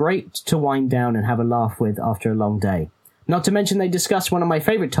 and great to wind down and have a laugh with after a long day. Not to mention they discuss one of my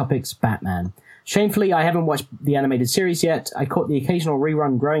favorite topics, Batman. Shamefully, I haven't watched the animated series yet. I caught the occasional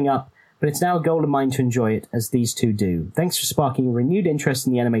rerun growing up, but it's now a goal of mine to enjoy it, as these two do. Thanks for sparking a renewed interest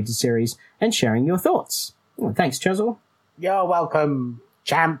in the animated series and sharing your thoughts. Well, thanks, Chuzzle. You're welcome,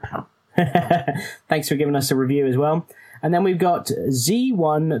 champ. Thanks for giving us a review as well. And then we've got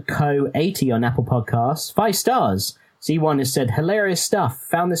Z1Co80 on Apple Podcasts. 5 stars. Z1 has said, hilarious stuff.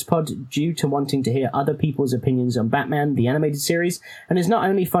 Found this pod due to wanting to hear other people's opinions on Batman, the animated series, and is not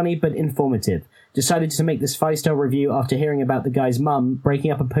only funny but informative. Decided to make this 5-star review after hearing about the guy's mum breaking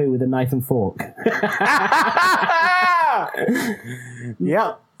up a poo with a knife and fork.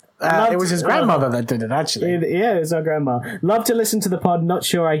 Yep. It was his grandmother that did it, actually. Yeah, it was our grandma. Love to listen to the pod. Not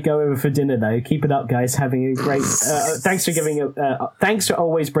sure I'd go over for dinner, though. Keep it up, guys. Having a great... thanks for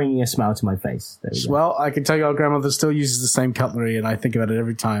always bringing a smile to my face. There we go. Well, I can tell you our grandmother still uses the same cutlery, and I think about it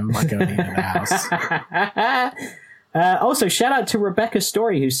every time I go into the house. Also, shout out to Rebecca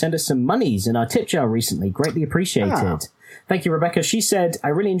Story, who sent us some monies in our tip jar recently. Greatly appreciated. Oh. Thank you, Rebecca. She said, I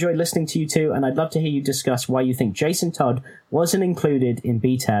really enjoyed listening to you two, and I'd love to hear you discuss why you think Jason Todd wasn't included in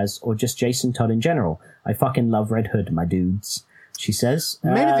BTAS or just Jason Todd in general. I fucking love Red Hood, my dudes, she says.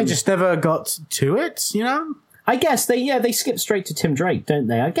 Maybe they just never got to it, you know? I guess they skip straight to Tim Drake, don't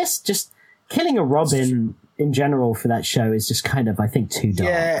they? I guess just killing a Robin in general for that show is just kind of, I think, too dark.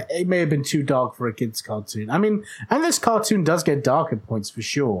 Yeah, it may have been too dark for a kid's cartoon. I mean, and this cartoon does get dark at points for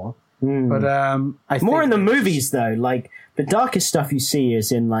sure. But I think more in the movies, though. Like, the darkest stuff you see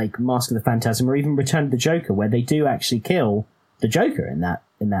is in, like, Mask of the Phantasm or even Return of the Joker, where they do actually kill the Joker in that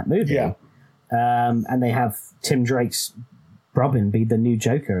movie. Yeah. And they have Tim Drake's Robin be the new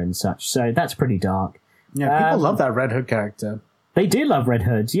Joker and such. So that's pretty dark. Yeah, people love that Red Hood character. They do love Red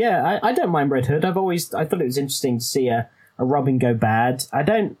Hood. Yeah, I don't mind Red Hood. I thought it was interesting to see a Robin go bad. I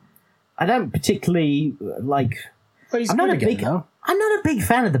don't particularly like. But I'm not a big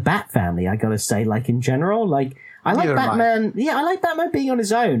fan of the Bat family, I gotta say, like, in general. Like, I like Batman. Yeah, I like Batman being on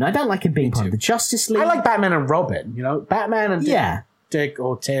his own. I don't like him being part of the Justice League. I like Batman and Robin, you know? Batman and... Yeah. Dick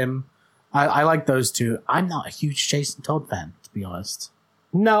or Tim. I like those two. I'm not a huge Jason Todd fan, to be honest.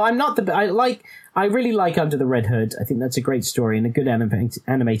 No, I'm not I really like Under the Red Hood. I think that's a great story and a good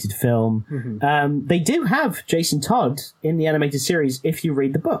animated film. Mm-hmm. They do have Jason Todd in the animated series if you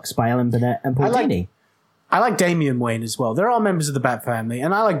read the books by Alan Burnett and Paul Dini. I like Damian Wayne as well. They're all members of the Bat family,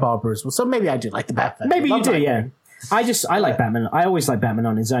 and I like Barbara as well. So maybe I do like the Bat family. Maybe you do, Batman. yeah. I like Batman. I always like Batman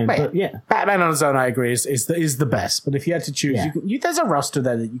on his own, but yeah. Batman on his own, I agree, is the best. But if you had to choose, Yeah. there's a roster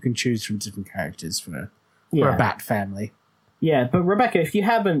there that you can choose from different characters for a Bat family. Yeah, but Rebecca, if you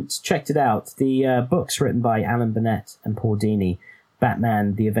haven't checked it out, the books written by Alan Burnett and Paul Dini,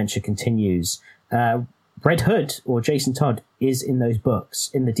 Batman: The Adventure Continues, Red Hood or Jason Todd is in those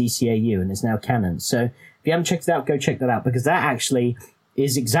books in the DCAU and is now canon. So if you haven't checked it out, go check that out, because that actually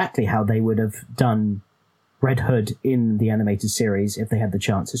is exactly how they would have done Red Hood in the animated series if they had the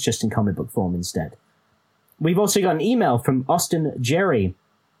chance. It's just in comic book form instead. We've also got an email from Austin Jerry.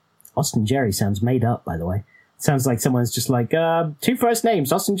 Austin Jerry sounds made up, by the way. Sounds like someone's just like, 2 first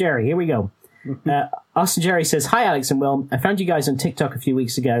names, Austin Jerry, here we go. Austin Jerry says, "Hi Alex and Will, I found you guys on TikTok a few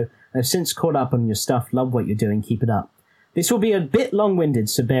weeks ago. I've since caught up on your stuff, love what you're doing, keep it up. This will be a bit long-winded,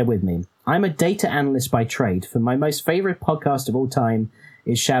 so bear with me. I'm a data analyst by trade. For my most favorite podcast of all time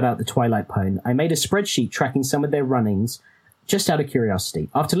is Shout Out the Twilight Pone. I made a spreadsheet tracking some of their runnings just out of curiosity.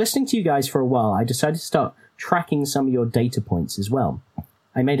 After listening to you guys for a while, I decided to start tracking some of your data points as well.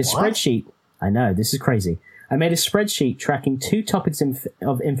 I made a spreadsheet. I know, this is crazy. I made a spreadsheet tracking 2 topics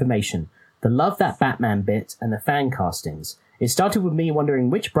of information, the Love That Batman bit and the fan castings. It started with me wondering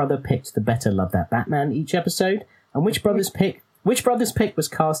which brother picked the better Love That Batman each episode, and which brother's pick was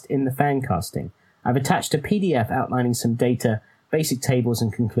cast in the fan casting. I've attached a PDF outlining some data, basic tables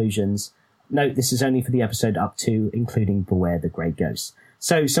and conclusions. Note, this is only for the episode up to, including Beware the Grey Ghost.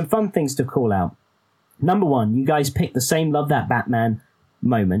 So, some fun things to call out. Number 1, you guys picked the same Love That Batman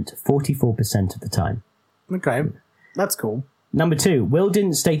moment 44% of the time. Okay, that's cool. Number 2, Will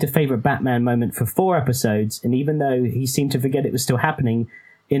didn't state a favourite Batman moment for 4 episodes, and even though he seemed to forget it was still happening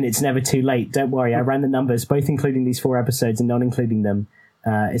in It's Never Too Late, don't worry, I ran the numbers, both including these 4 episodes and not including them.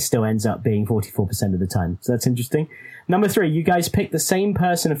 It still ends up being 44% of the time. So that's interesting. Number 3, you guys picked the same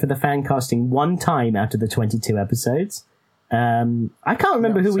person for the fan casting 1 time out of the 22 episodes. I can't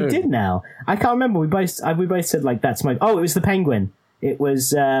remember who we did now. I can't remember. We both said, like, that's my... Oh, it was the Penguin. It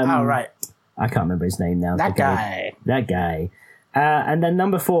was... oh, right. I can't remember his name now. That guy. And then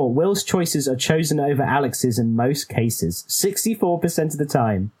number 4, Will's choices are chosen over Alex's in most cases. 64% of the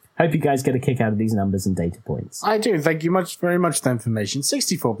time. Hope you guys get a kick out of these numbers and data points. I do. Thank you very much for the information.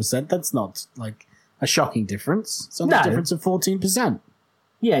 64%, that's not, like, a shocking difference. It's only a difference of 14%.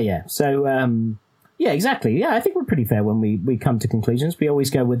 Yeah. So, yeah, exactly. Yeah, I think we're pretty fair when we come to conclusions. We always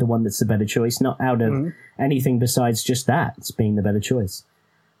go with the one that's the better choice, not out of anything besides just that. It's being the better choice.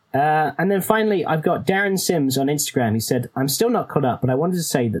 And then finally, I've got Darren Sims on Instagram. He said, "I'm still not caught up, but I wanted to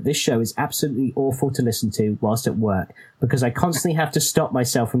say that this show is absolutely awful to listen to whilst at work because I constantly have to stop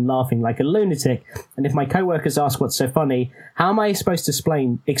myself from laughing like a lunatic. And if my coworkers ask what's so funny, how am I supposed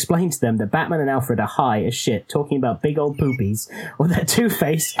to explain to them that Batman and Alfred are high as shit talking about big old poopies, or that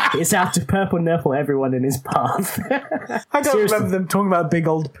Two-Face is out to purple nurple everyone in his path?" I don't remember them talking about big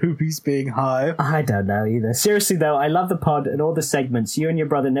old poopies being high. I don't know either. Seriously though, I love the pod and all the segments. You and your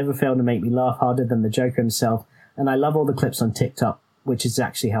brother never fail to make me laugh harder than the Joker himself, and I love all the clips on TikTok, which is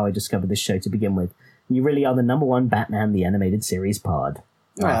actually how I discovered this show to begin with. You really are the number 1 Batman the Animated Series pod.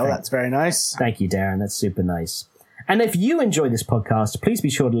 Well, that's very nice. Thank you, Darren. That's super nice. And if you enjoy this podcast, please be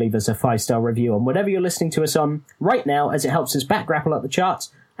sure to leave us a 5-star review on whatever you're listening to us on right now, as it helps us back grapple up the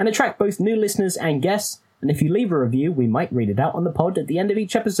charts and attract both new listeners and guests. And if you leave a review, we might read it out on the pod at the end of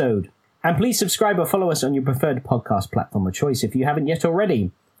each episode. And please subscribe or follow us on your preferred podcast platform of choice if you haven't yet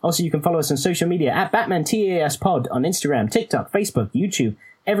already. Also, you can follow us on social media at Batman TAS Pod on Instagram, TikTok, Facebook, YouTube,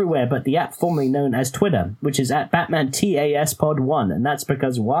 everywhere but the app formerly known as Twitter, which is at Batman TAS Pod 1. And that's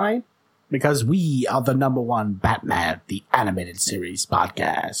because why? Because we are the number 1 Batman the Animated Series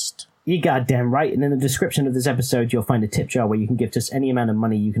podcast. You're goddamn right. And in the description of this episode, you'll find a tip jar where you can gift us any amount of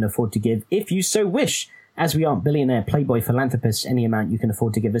money you can afford to give if you so wish. As we aren't billionaire playboy philanthropists, any amount you can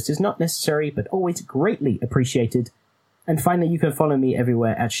afford to give us is not necessary, but always greatly appreciated. And finally, you can follow me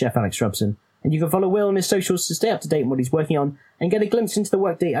everywhere at Chef Alex Robson. And you can follow Will on his socials to stay up to date on what he's working on and get a glimpse into the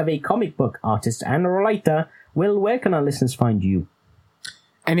workday of a comic book artist and writer. Will, where can our listeners find you?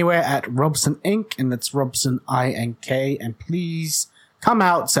 Anywhere at Robson Inc., and that's Robson INK. And please come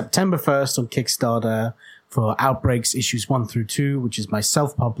out September 1st on Kickstarter for Outbreaks issues 1 through 2, which is my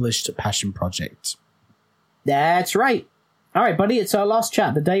self-published passion project. That's right. All right, buddy, it's our last chat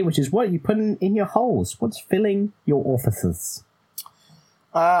of the day, which is what are you putting in your holes? What's filling your orifices?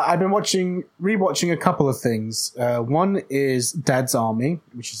 I've been rewatching a couple of things. One is Dad's Army,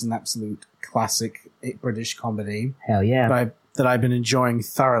 which is an absolute classic British comedy. Hell yeah. That I've been enjoying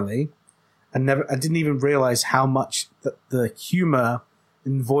thoroughly. I didn't even realize how much the humor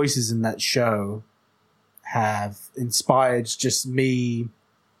and voices in that show have inspired just me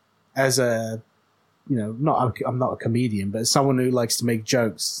as I'm not a comedian, but as someone who likes to make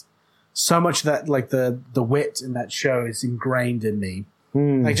jokes. So much that like the wit in that show is ingrained in me.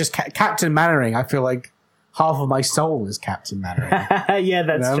 Like just Captain Mannering, I feel like half of my soul is Captain Mannering. Yeah,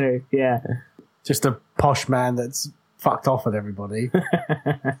 that's true. Yeah. Just a posh man that's fucked off with everybody.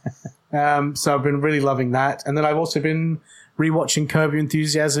 So I've been really loving that. And then I've also been rewatching Curb Your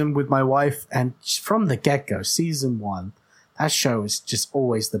Enthusiasm with my wife. And from the get-go, season 1, that show is just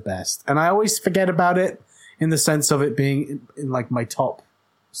always the best. And I always forget about it in the sense of it being in like my top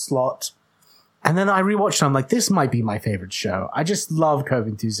slot. And then I rewatched it. I'm like, this might be my favorite show. I just love Curb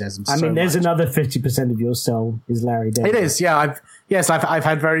Your Enthusiasm. I mean, there's another 50% of your soul is Larry David. It is, yeah. I've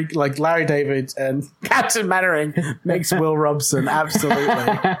had very like Larry David and Captain Mannering makes Will Robson absolutely.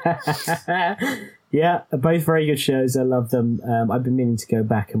 Yeah, both very good shows. I love them. I've been meaning to go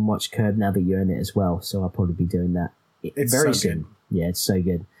back and watch Curb now that you're in it as well, so I'll probably be doing that It's very so soon. good. Yeah, it's so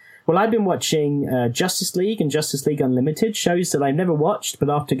good. Well, I've been watching Justice League and Justice League Unlimited, shows that I've never watched, but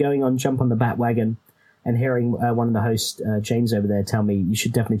after going on Jump on the Batwagon and hearing one of the hosts, James over there, tell me you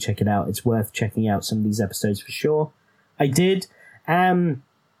should definitely check it out. It's worth checking out some of these episodes for sure. I did.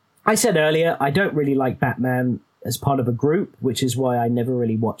 I said earlier, I don't really like Batman as part of a group, which is why I never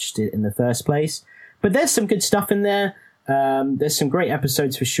really watched it in the first place. But there's some good stuff in there. There's some great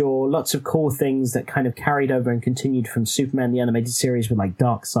episodes for sure. Lots of cool things that kind of carried over and continued from Superman the Animated Series with like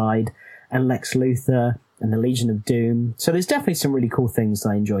Darkseid and Lex Luthor and the Legion of Doom. So there's definitely some really cool things that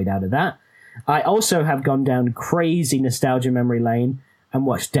I enjoyed out of that. I also have gone down crazy nostalgia memory lane and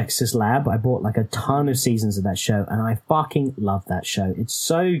watched Dexter's Lab. I bought like a ton of seasons of that show and I fucking love that show. It's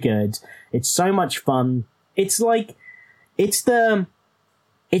so good. It's so much fun. It's like, it's the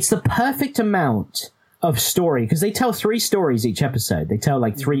perfect amount of story, because they tell 3 stories each episode. They tell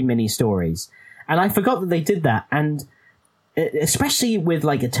like 3 mini stories. And I forgot that they did that. And especially with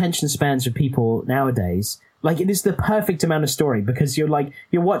like attention spans of people nowadays, like it is the perfect amount of story, because you're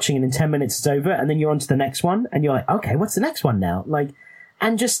watching and in 10 minutes it's over and then you're on to the next one and you're like, okay, what's the next one now? Like,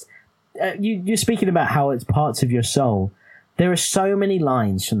 and just, you're speaking about how it's parts of your soul. There are so many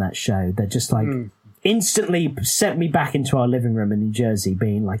lines from that show that just like, instantly sent me back into our living room in New Jersey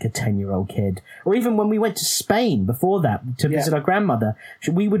being like a 10-year-old kid. Or even when we went to Spain before that to visit our grandmother,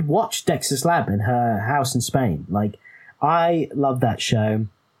 we would watch Dexter's Lab in her house in Spain. Like, I love that show.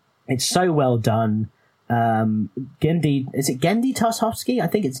 It's so well done. Genndy, is it Genndy Tartakovsky? I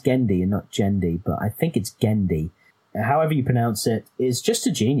think it's Genndy and not Gendy, but I think it's Genndy. However you pronounce it, is just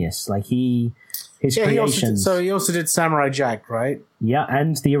a genius. Like his creations. He also did Samurai Jack, right? Yeah,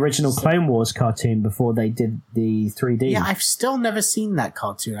 and the original Clone Wars cartoon before they did the 3D. Yeah, I've still never seen that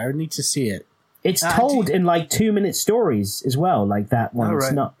cartoon. I would need to see it. It's told in like 2-minute stories as well, like that one. Oh, It's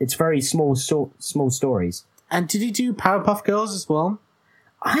right. not. It's very small stories. And did he do Powerpuff Girls as well?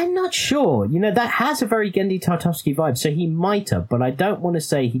 I'm not sure. You know, that has a very Genndy Tartakovsky vibe, so he might have, but I don't want to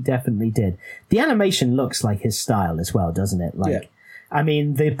say he definitely did. The animation looks like his style as well, doesn't it? Like, Yeah. I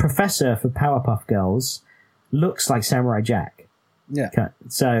mean, the professor for Powerpuff Girls looks like Samurai Jack. Yeah.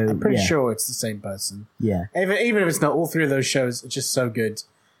 So I'm pretty yeah. sure it's the same person. Yeah. Even if it's not, all 3 of those shows are just so good.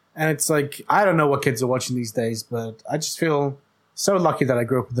 And it's like, I don't know what kids are watching these days, but I just feel so lucky that I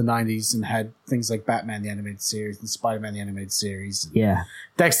grew up in the 90s and had things like Batman the Animated Series and Spider-Man the Animated Series. And Yeah.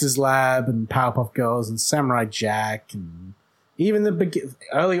 Dexter's Lab and Powerpuff Girls and Samurai Jack and even the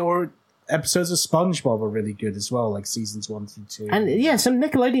early episodes of SpongeBob are really good as well, like seasons 1 through 2. And yeah, some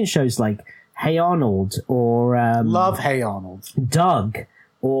Nickelodeon shows like Hey Arnold or love Hey Arnold. Doug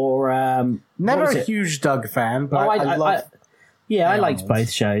or Never what was a it? huge Doug fan, but Oh, I love. I Hey liked Arnold.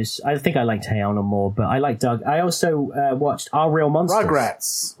 both shows. I think I liked Hey Arnold more, but I liked Doug. I also watched Our Real Monsters.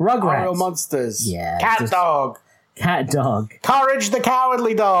 Rugrats. Rugrats. Real Monsters. Yeah, Cat just- Dog. Cat Dog. Courage the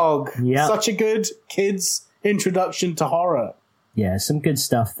Cowardly Dog. Yep. Such a good kids' introduction to horror. Yeah, some good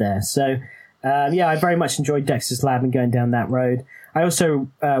stuff there. So, I very much enjoyed Dexter's Lab and going down that road. I also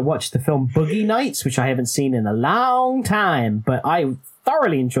watched the film Boogie Nights, which I haven't seen in a long time, but I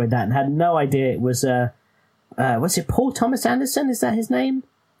thoroughly enjoyed that and had no idea it was, what's it, Paul Thomas Anderson? Is that his name?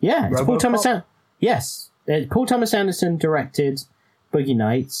 Yeah, it's Paul RoboCop? Thomas Anderson. Yes. Paul Thomas Anderson directed Boogie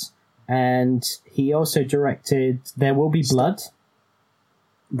Nights, and he also directed There Will Be Blood.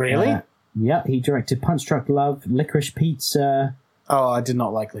 Really? Yeah, he directed Punch Drunk Love, Licorice Pizza. Oh, I did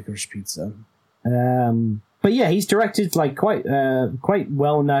not like Licorice Pizza. But yeah, he's directed like quite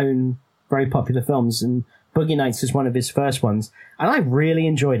well-known, very popular films, and Boogie Nights is one of his first ones. And I really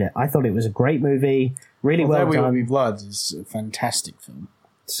enjoyed it. I thought it was a great movie, really well There We Will done. Be Blood is a fantastic film.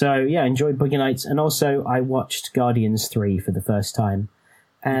 So yeah, enjoyed Boogie Nights, and also I watched Guardians 3 for the first time,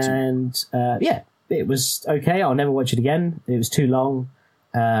 and yeah, it was okay. I'll never watch it again. It was too long.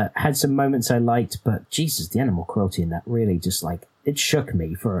 Had some moments I liked, but Jesus, the animal cruelty in that really just like it shook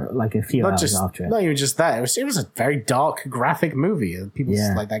me for like a few hours after it. Not even just that. It was a very dark, graphic movie. People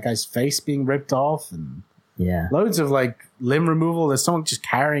like that guy's face being ripped off, and loads of like limb removal. There's someone just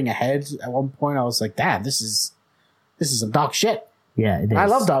carrying a head at one point. I was like, damn, this is some dark shit. Yeah, it is. I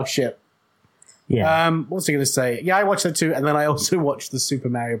love dark shit. Yeah. What was I going to say? Yeah, I watched that too, and then I also watched the Super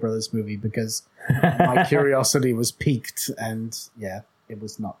Mario Brothers movie because my curiosity was piqued, and yeah, it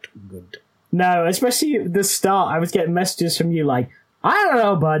was not good. No, especially the start. I was getting messages from you like, I don't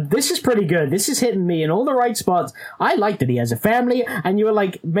know, bud, this is pretty good. This is hitting me in all the right spots. I like that he has a family, and you were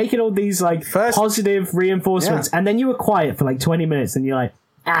like making all these like positive reinforcements, and then you were quiet for like 20 minutes, and you're like,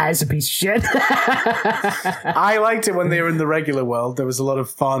 it's a piece of shit. I liked it when they were in the regular world. There was a lot of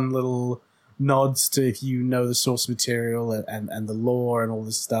fun little nods to if you know the source material and the lore and all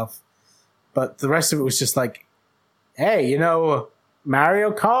this stuff. But the rest of it was just like, hey, you know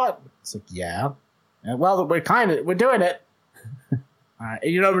Mario Kart? It's like, yeah. Well, we're doing it. All right.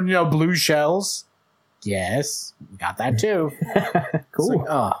 You know blue shells? Yes. We got that too. Cool. Like,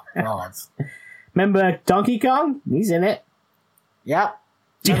 oh, God. Remember Donkey Kong? He's in it. Yeah.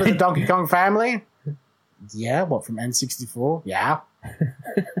 Remember the Donkey Kong family? Yeah. What, from N64? Yeah.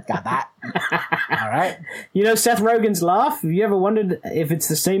 Got that. All right. You know Seth Rogen's laugh? Have you ever wondered if it's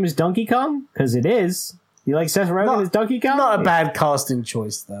the same as Donkey Kong? Because it is. You like Seth Rogen as Donkey Kong? Not a bad casting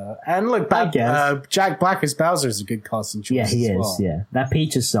choice, though. And look, Jack Black as Bowser is a good casting choice. Yeah, he is. Well. Yeah, that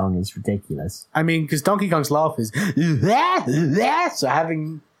Peaches song is ridiculous. I mean, because Donkey Kong's laugh is so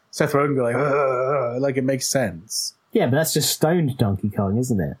having Seth Rogen go like it makes sense. Yeah, but that's just stoned Donkey Kong,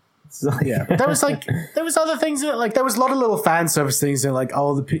 isn't it? Like yeah, but there was other things in it. Like there was a lot of little fan service things. They're like,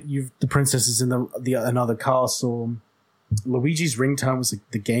 oh, the princess is in the another castle. Luigi's ringtone was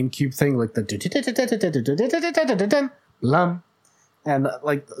like the GameCube thing, like the blum, and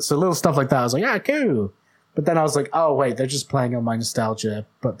like so little stuff like that. I was like, yeah, cool. But then I was like, oh wait, they're just playing on my nostalgia,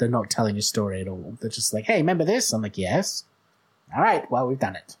 but they're not telling a story at all. They're just like, hey, remember this? I'm like, yes. All right, well, we've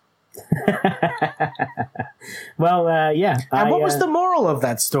done it. Well, yeah. And what was the moral of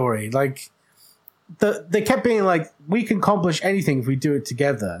that story? Like, they kept being like, we can accomplish anything if we do it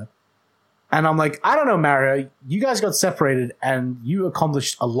together. And I'm like, I don't know, Mario. You guys got separated and you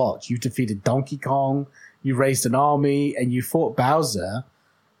accomplished a lot. You defeated Donkey Kong, you raised an army, and you fought Bowser,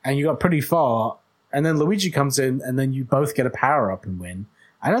 and you got pretty far. And then Luigi comes in, and then you both get a power-up and win.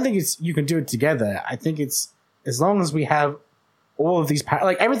 I don't think you can do it together. I think it's, as long as we have all of these,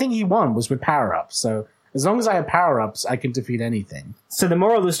 like everything he won was with power-ups. So as long as I have power-ups, I can defeat anything. So the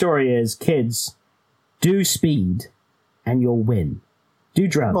moral of the story is, kids, do speed, and you'll win. Do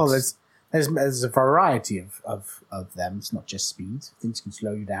drugs. Well, there's a variety of them. It's not just speed. Things can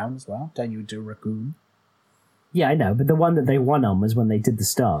slow you down as well. Turn you into a raccoon. Yeah, I know, but the one that they won on was when they did the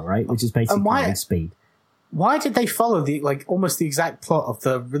star, right? Which is basically like speed. Why did they follow almost the exact plot of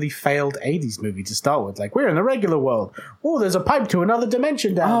the really failed 80s movie to start with? Like, we're in the regular world. Oh, there's a pipe to another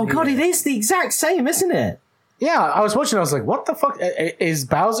dimension down here. Oh, God, it is the exact same, isn't it? Yeah, I was watching, I was like, what the fuck? Is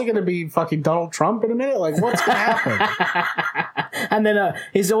Bowser going to be fucking Donald Trump in a minute? Like, what's going to happen? And then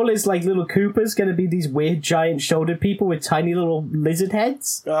is all his, like, little Koopas going to be these weird, giant-shouldered people with tiny little lizard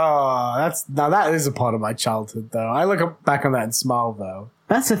heads? Oh, that is a part of my childhood, though. I look back on that and smile, though.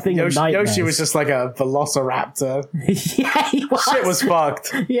 That's a thing of nightmares. Yoshi was just like a velociraptor. Yeah, he was. Shit was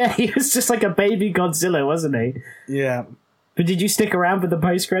fucked. Yeah, he was just like a baby Godzilla, wasn't he? Yeah. But did you stick around for the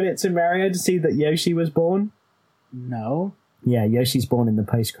post-credits in Mario to see that Yoshi was born? No. Yeah, Yoshi's born in the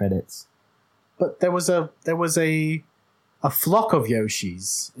post-credits. But there was a flock of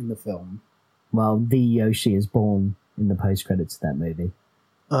Yoshis in the film. Well, the Yoshi is born in the post-credits of that movie.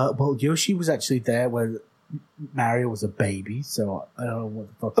 Well, Yoshi was actually there when Mario was a baby, so I don't know what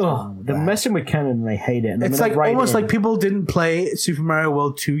the fuck's going on with they're that. messing with canon and they hate it. And it's like almost like people didn't play Super Mario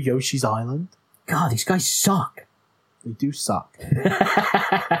World 2 Yoshi's Island. God, these guys suck. They do suck.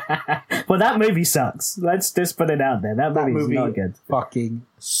 Well, that movie sucks. Let's just put it out there. That movie not good. Fucking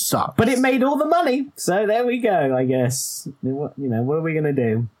sucks. But it made all the money, so there we go. I guess. What are we gonna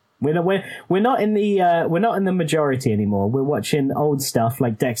do? We're not in the majority anymore. We're watching old stuff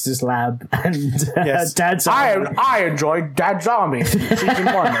like Dexter's Lab and Dad's Army. I enjoyed Dad's Army season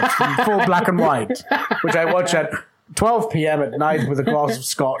 1. It's in full black and white, which I watch at 12 p.m. at night with a glass of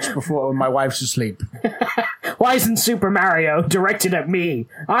scotch before my wife's asleep. Why isn't Super Mario directed at me?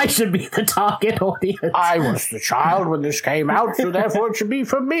 I should be the target audience. I was the child when this came out, so therefore it should be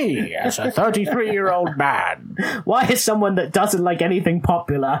for me, as a 33-year-old man. Why is someone that doesn't like anything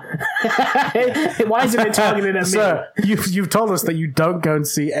popular? Why isn't it targeted at me? Sir, you've told us that you don't go and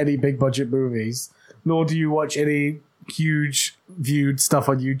see any big budget movies, nor do you watch any huge viewed stuff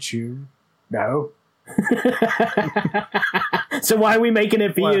on YouTube. No. So why are we making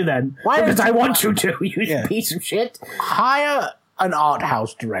it for you then? Why Because is- I want you to, you piece of shit. Hire an art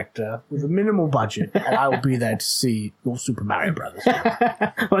house director with a minimal budget, and I will be there to see your Super Mario Brothers.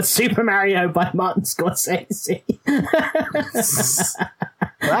 Or Super Mario by Martin Scorsese.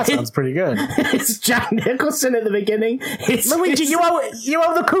 Well, that sounds pretty good. It's Jack Nicholson at the beginning. Luigi, you owe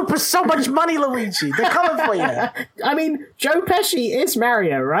the Koopas so much money, Luigi. They're coming for you. I mean, Joe Pesci is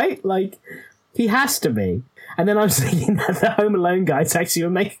Mario, right? Like, he has to be. And then I was thinking that the Home Alone guys actually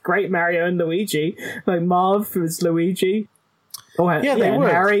would make a great Mario and Luigi. Like, Marv was Luigi. Oh, Yeah, they would.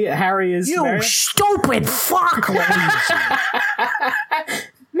 Harry is You Mario. stupid fuck, Luigi.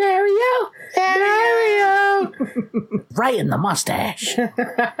 Mario! Right in the mustache. You're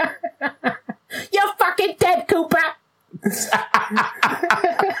fucking dead, Cooper!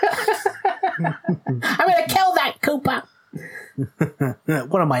 I'm gonna kill that Cooper!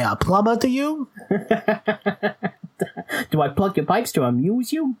 What am I, a plumber to you? Do I plug your pipes to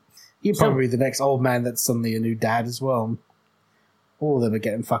amuse you? You're probably the next old man that's suddenly a new dad as well. All of them are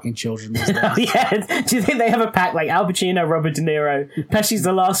getting fucking children these days. Yeah, do you think they have a pack like Al Pacino, Robert De Niro? Pesci's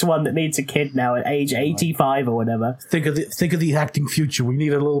the last one that needs a kid now at age 85 or whatever. Think of the acting future. We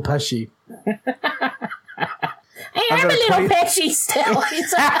need a little Pesci. Hey, I'm a little Pesci still.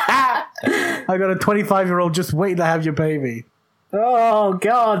 I got a 25-year-old just waiting to have your baby. Oh,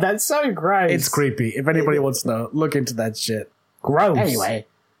 God, that's so gross. It's creepy. If anybody wants to know, look into that shit. Gross. Anyway,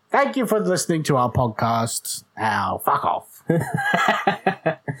 thank you for listening to our podcast. Now, fuck off.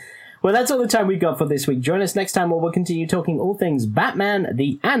 Well, that's all the time we've got for this week. Join us next time where we'll continue talking all things Batman,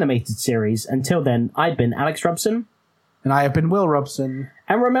 the animated series. Until then, I've been Alex Robson. And I have been Will Robson.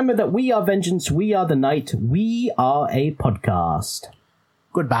 And remember that we are vengeance, we are the night, we are a podcast.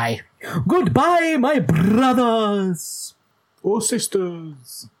 Goodbye. Goodbye, my brothers! Or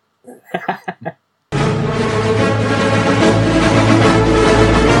sisters.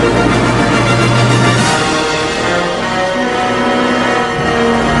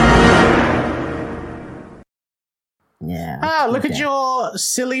 Yeah. Ah, look at your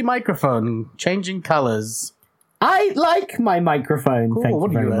silly microphone changing colors. I like my microphone, Cool. thank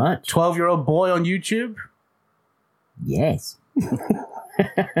What you are very you, much. 12-year-old boy on YouTube? Yes.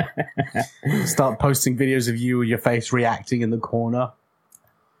 Start posting videos of you with your face reacting in the corner.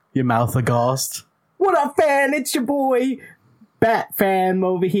 Your mouth aghast. What up, fan? It's your boy, Bat Fan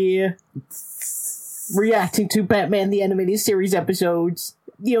over here. Reacting to Batman the Animated Series episodes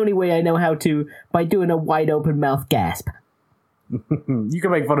the only way I know how to, by doing a wide open mouth gasp. You can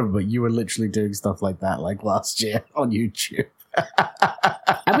make fun of it, but you were literally doing stuff like that like last year on YouTube.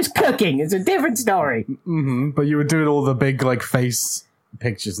 I was cooking. It's a different story. But you were doing all the big like face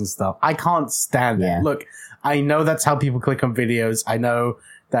pictures and stuff. I can't stand Yeah. it. Look, I know that's how people click on videos. I know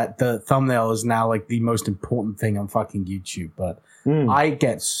that the thumbnail is now like the most important thing on fucking YouTube, but I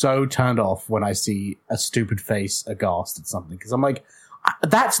get so turned off when I see a stupid face aghast at something because I'm like,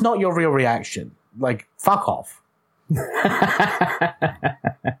 that's not your real reaction. Like, fuck off.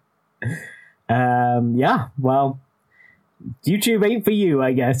 Yeah, well, YouTube ain't for you,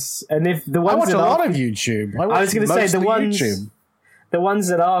 I guess. And if the I ones watch that a lot are, of YouTube. I was going to say the mostly ones, the ones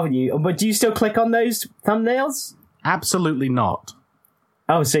that are you. But do you still click on those thumbnails? Absolutely not.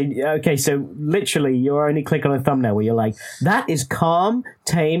 Oh, so okay, so literally you're only click on a thumbnail where you're like, that is calm,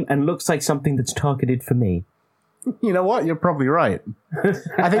 tame, and looks like something that's targeted for me. You know what? You're probably right.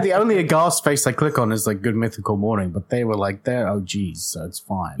 I think the only aghast face I click on is like Good Mythical Morning, but they were like, they're OGs, so it's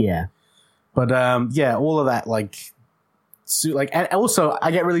fine. Yeah. But yeah, all of that and also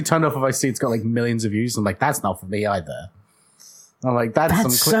I get really turned off if I see it's got like millions of views. I'm like, that's not for me either. I'm like, that's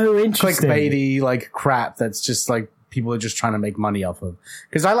some so interesting. clickbaity like crap that's just like people are just trying to make money off of.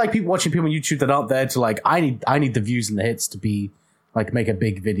 Because I like watching people on YouTube that aren't there to like, I need the views and the hits to be like make a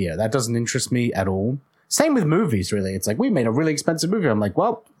big video. That doesn't interest me at all. Same with movies, really. It's like, we made a really expensive movie. I'm like,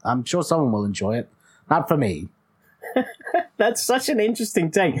 well, I'm sure someone will enjoy it. Not for me. That's such an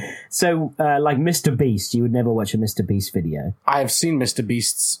interesting take. So, like Mr. Beast, you would never watch a Mr. Beast video. I've seen Mr.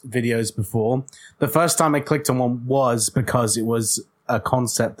 Beast's videos before. The first time I clicked on one was because it was a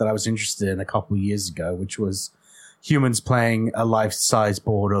concept that I was interested in a couple of years ago, which was humans playing a life-size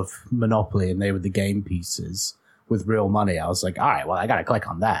board of Monopoly, and they were the game pieces with real money. I was like, all right, well, I got to click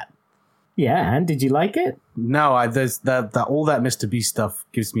on that. Yeah, and did you like it? No, there's the all that Mr. Beast stuff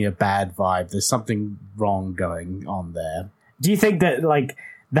gives me a bad vibe. There's something wrong going on there. Do you think that like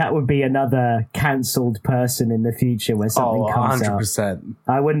that would be another cancelled person in the future where something comes 100%. out?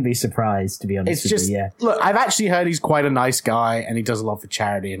 I wouldn't be surprised, to be honest It's with just, you. Yeah. look, I've actually heard he's quite a nice guy and he does a lot for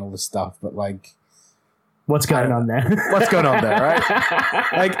charity and all this stuff, but like, What's going on there? what's going on there,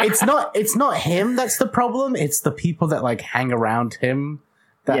 right? Like, it's not him that's the problem. It's the people that like hang around him.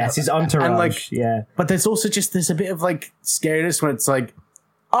 Yes, his entourage. And like, yeah. But there's also there's a bit of like scariness when it's like,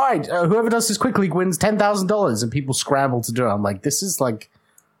 all right, whoever does this quickly wins $10,000, and people scramble to do it. I'm like, this is like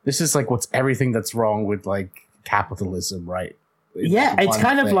what's everything that's wrong with like capitalism, right? Yeah, it's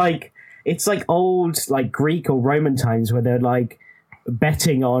kind of like it's like old like Greek or Roman times where they're like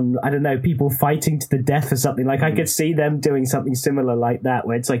betting on, I don't know, people fighting to the death or something. Like I could see them doing something similar like that,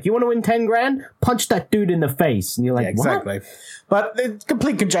 where it's like, you want to win 10 grand? Punch that dude in the face. And you're like, yeah, exactly. What? But it's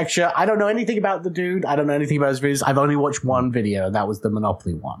complete conjecture. I don't know anything about the dude. I don't know anything about his videos. I've only watched one video, and that was the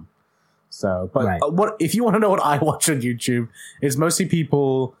Monopoly one. So, but Right. What if you want to know what I watch on YouTube is mostly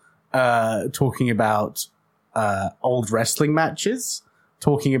people talking about old wrestling matches.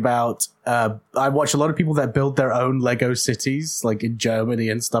 Talking about, I watch a lot of people that build their own Lego cities, like in Germany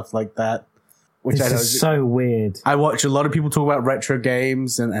and stuff like that. Which This I know is so weird. I watch a lot of people talk about retro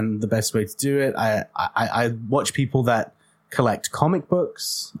games and the best way to do it. I watch people that collect comic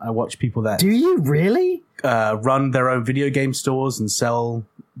books. I watch people that Do you really? run their own video game stores and sell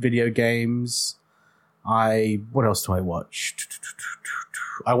video games. What else do I watch?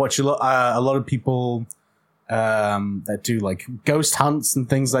 I watch a lot of people that do like ghost hunts and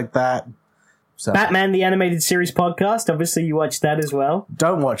things like that. So Batman the Animated Series podcast. Obviously, you watched that as well.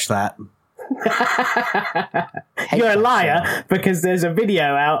 don't watch that. You're a liar because there's a video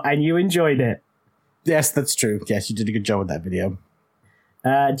out and you enjoyed it. Yes, that's true. Yes, you did a good job with that video.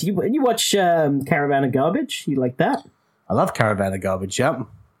 Do you watch Caravan of Garbage? You like that? I love Caravan of Garbage. Yep.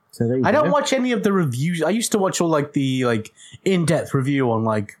 So there you I go. don't watch any of the reviews. I used to watch all like the like in-depth review on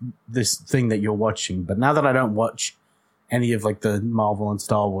like this thing that you're watching, but now that I don't watch any of like the Marvel and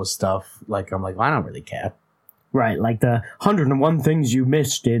Star Wars stuff, like I'm like, I don't really care. Right, like the 101 things you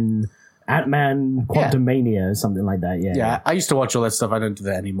missed in Ant-Man Quantumania or something like that. Yeah. Yeah, I used to watch all that stuff. I don't do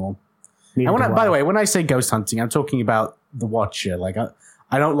that anymore. Neither And do by I. the way, when I say ghost hunting, I'm talking about the Watcher. Like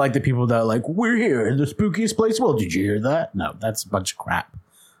I don't like the people that are like, we're here in the spookiest place. Well, did you hear that? No, that's a bunch of crap.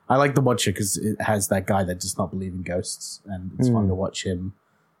 I like the Watcher because it has that guy that does not believe in ghosts, and it's fun to watch him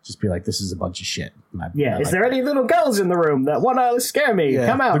just be like, "This is a bunch of shit." Yeah, I is like there that. any little girls in the room that want to scare me? Yeah,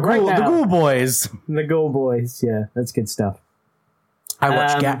 Come out the right Ghoul, now. the Ghoul Boys. The Ghoul Boys. Yeah, that's good stuff. I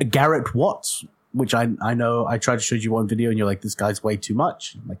watched Garrett Watts, which I know I tried to show you one video, and you're like, "This guy's way too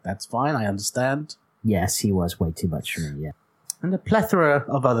much." I'm like, that's fine, I understand. Yes, he was way too much for me. Yeah. And a plethora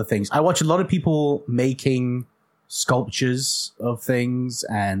of other things. I watch a lot of people making sculptures of things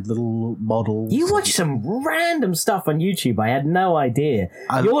and little models. You watch some random stuff on YouTube. I had no idea.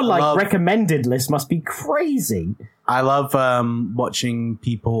 Your love- recommended list must be crazy. I love watching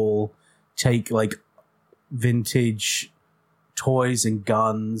people take like vintage toys and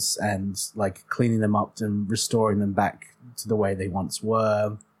guns and like cleaning them up and restoring them back to the way they once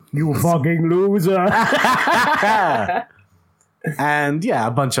were. You fucking loser. And yeah,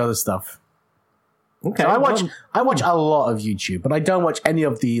 a bunch of other stuff. Okay. So I watch well, I watch a lot of YouTube, but I don't watch any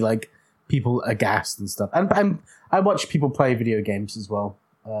of the like people aghast and stuff. And I watch people play video games as well.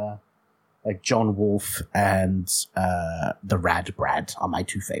 Like John Wolfe and the Rad Brad are my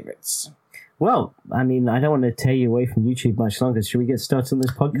two favorites. well, I mean, I don't want to tear you away from YouTube much longer. Should we get started on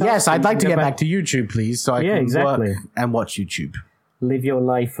this podcast? Yes, I'd like to Go get back to YouTube, please, so I Yeah, can exactly. work and watch YouTube. live your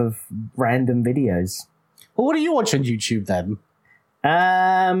life of random videos. Well, what do you watch on YouTube then?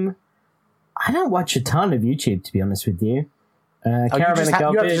 I don't watch a ton of YouTube, to be honest with you. Oh, Caravan of you have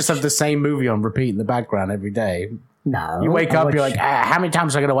to Garbage. just have the same movie on repeat in the background every day. No. You wake I up, watch- you're like, how many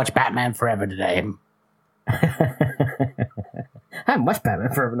times am I going to watch Batman Forever today? I haven't watched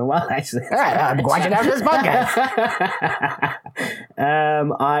Batman for a while, actually. I'm watching after this podcast.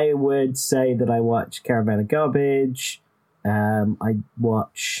 I would say that I watch Caravan of Garbage. I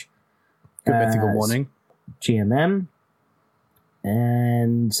watch Good Mythical Warning. GMM.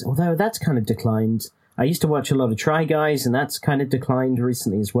 And although that's kind of declined, I used to watch a lot of Try Guys, and that's kind of declined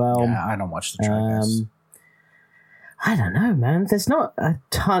recently as well. Yeah, I don't watch the trailers. I don't know, man. There's not a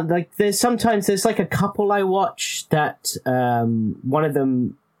ton. Like, there's like a couple I watch that one of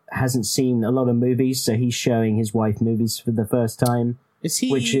them hasn't seen a lot of movies, so he's showing his wife movies for the first time. Is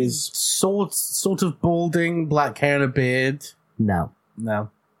he which is- sort of balding, black hair and a beard? No. No.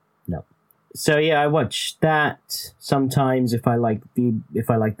 So yeah, I watch that sometimes if I like the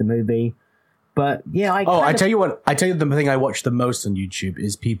movie. But yeah, I tell you what. I tell you the thing I watch the most on YouTube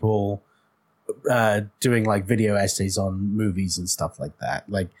is people doing like video essays on movies and stuff like that.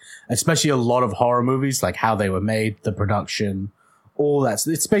 Like especially a lot of horror movies, like how they were made, the production, all that.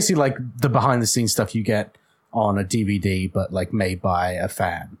 It's basically like the behind the scenes stuff you get on a DVD, but like made by a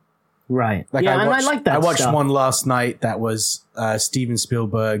fan. Right. Like yeah, I watched, and I like that. I watched stuff. one last night that was Steven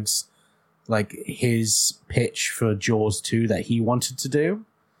Spielberg's, like his pitch for Jaws 2 that he wanted to do.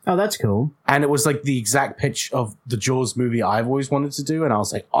 Oh, that's cool. And it was like the exact pitch of the Jaws movie I've always wanted to do. And I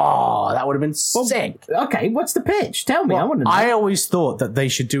was like, oh, that would have been sick. Okay, what's the pitch? Tell me. I want to know. I always thought that they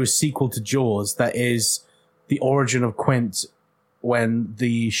should do a sequel to Jaws that is the origin of Quint when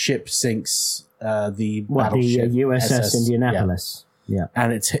the ship sinks the battleship. The USS Indianapolis. Yeah.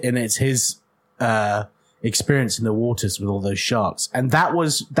 And it's his experience in the waters with all those sharks. And that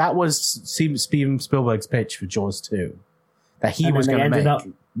was Steven Spielberg's pitch for Jaws 2. That he was going to make. Ended up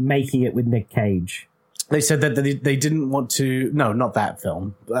making it with Nick Cage. They said that they didn't want to. No, not that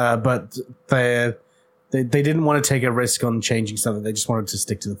film. But they didn't want to take a risk on changing something. They just wanted to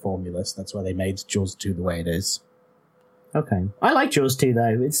stick to the formula. So that's why they made Jaws 2 the way it is. Okay, I like Jaws 2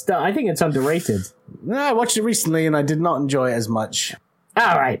 though. I think it's underrated. I watched it recently and I did not enjoy it as much.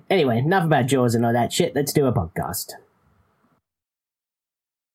 All right. Anyway, enough about Jaws and all that shit. Let's do a podcast.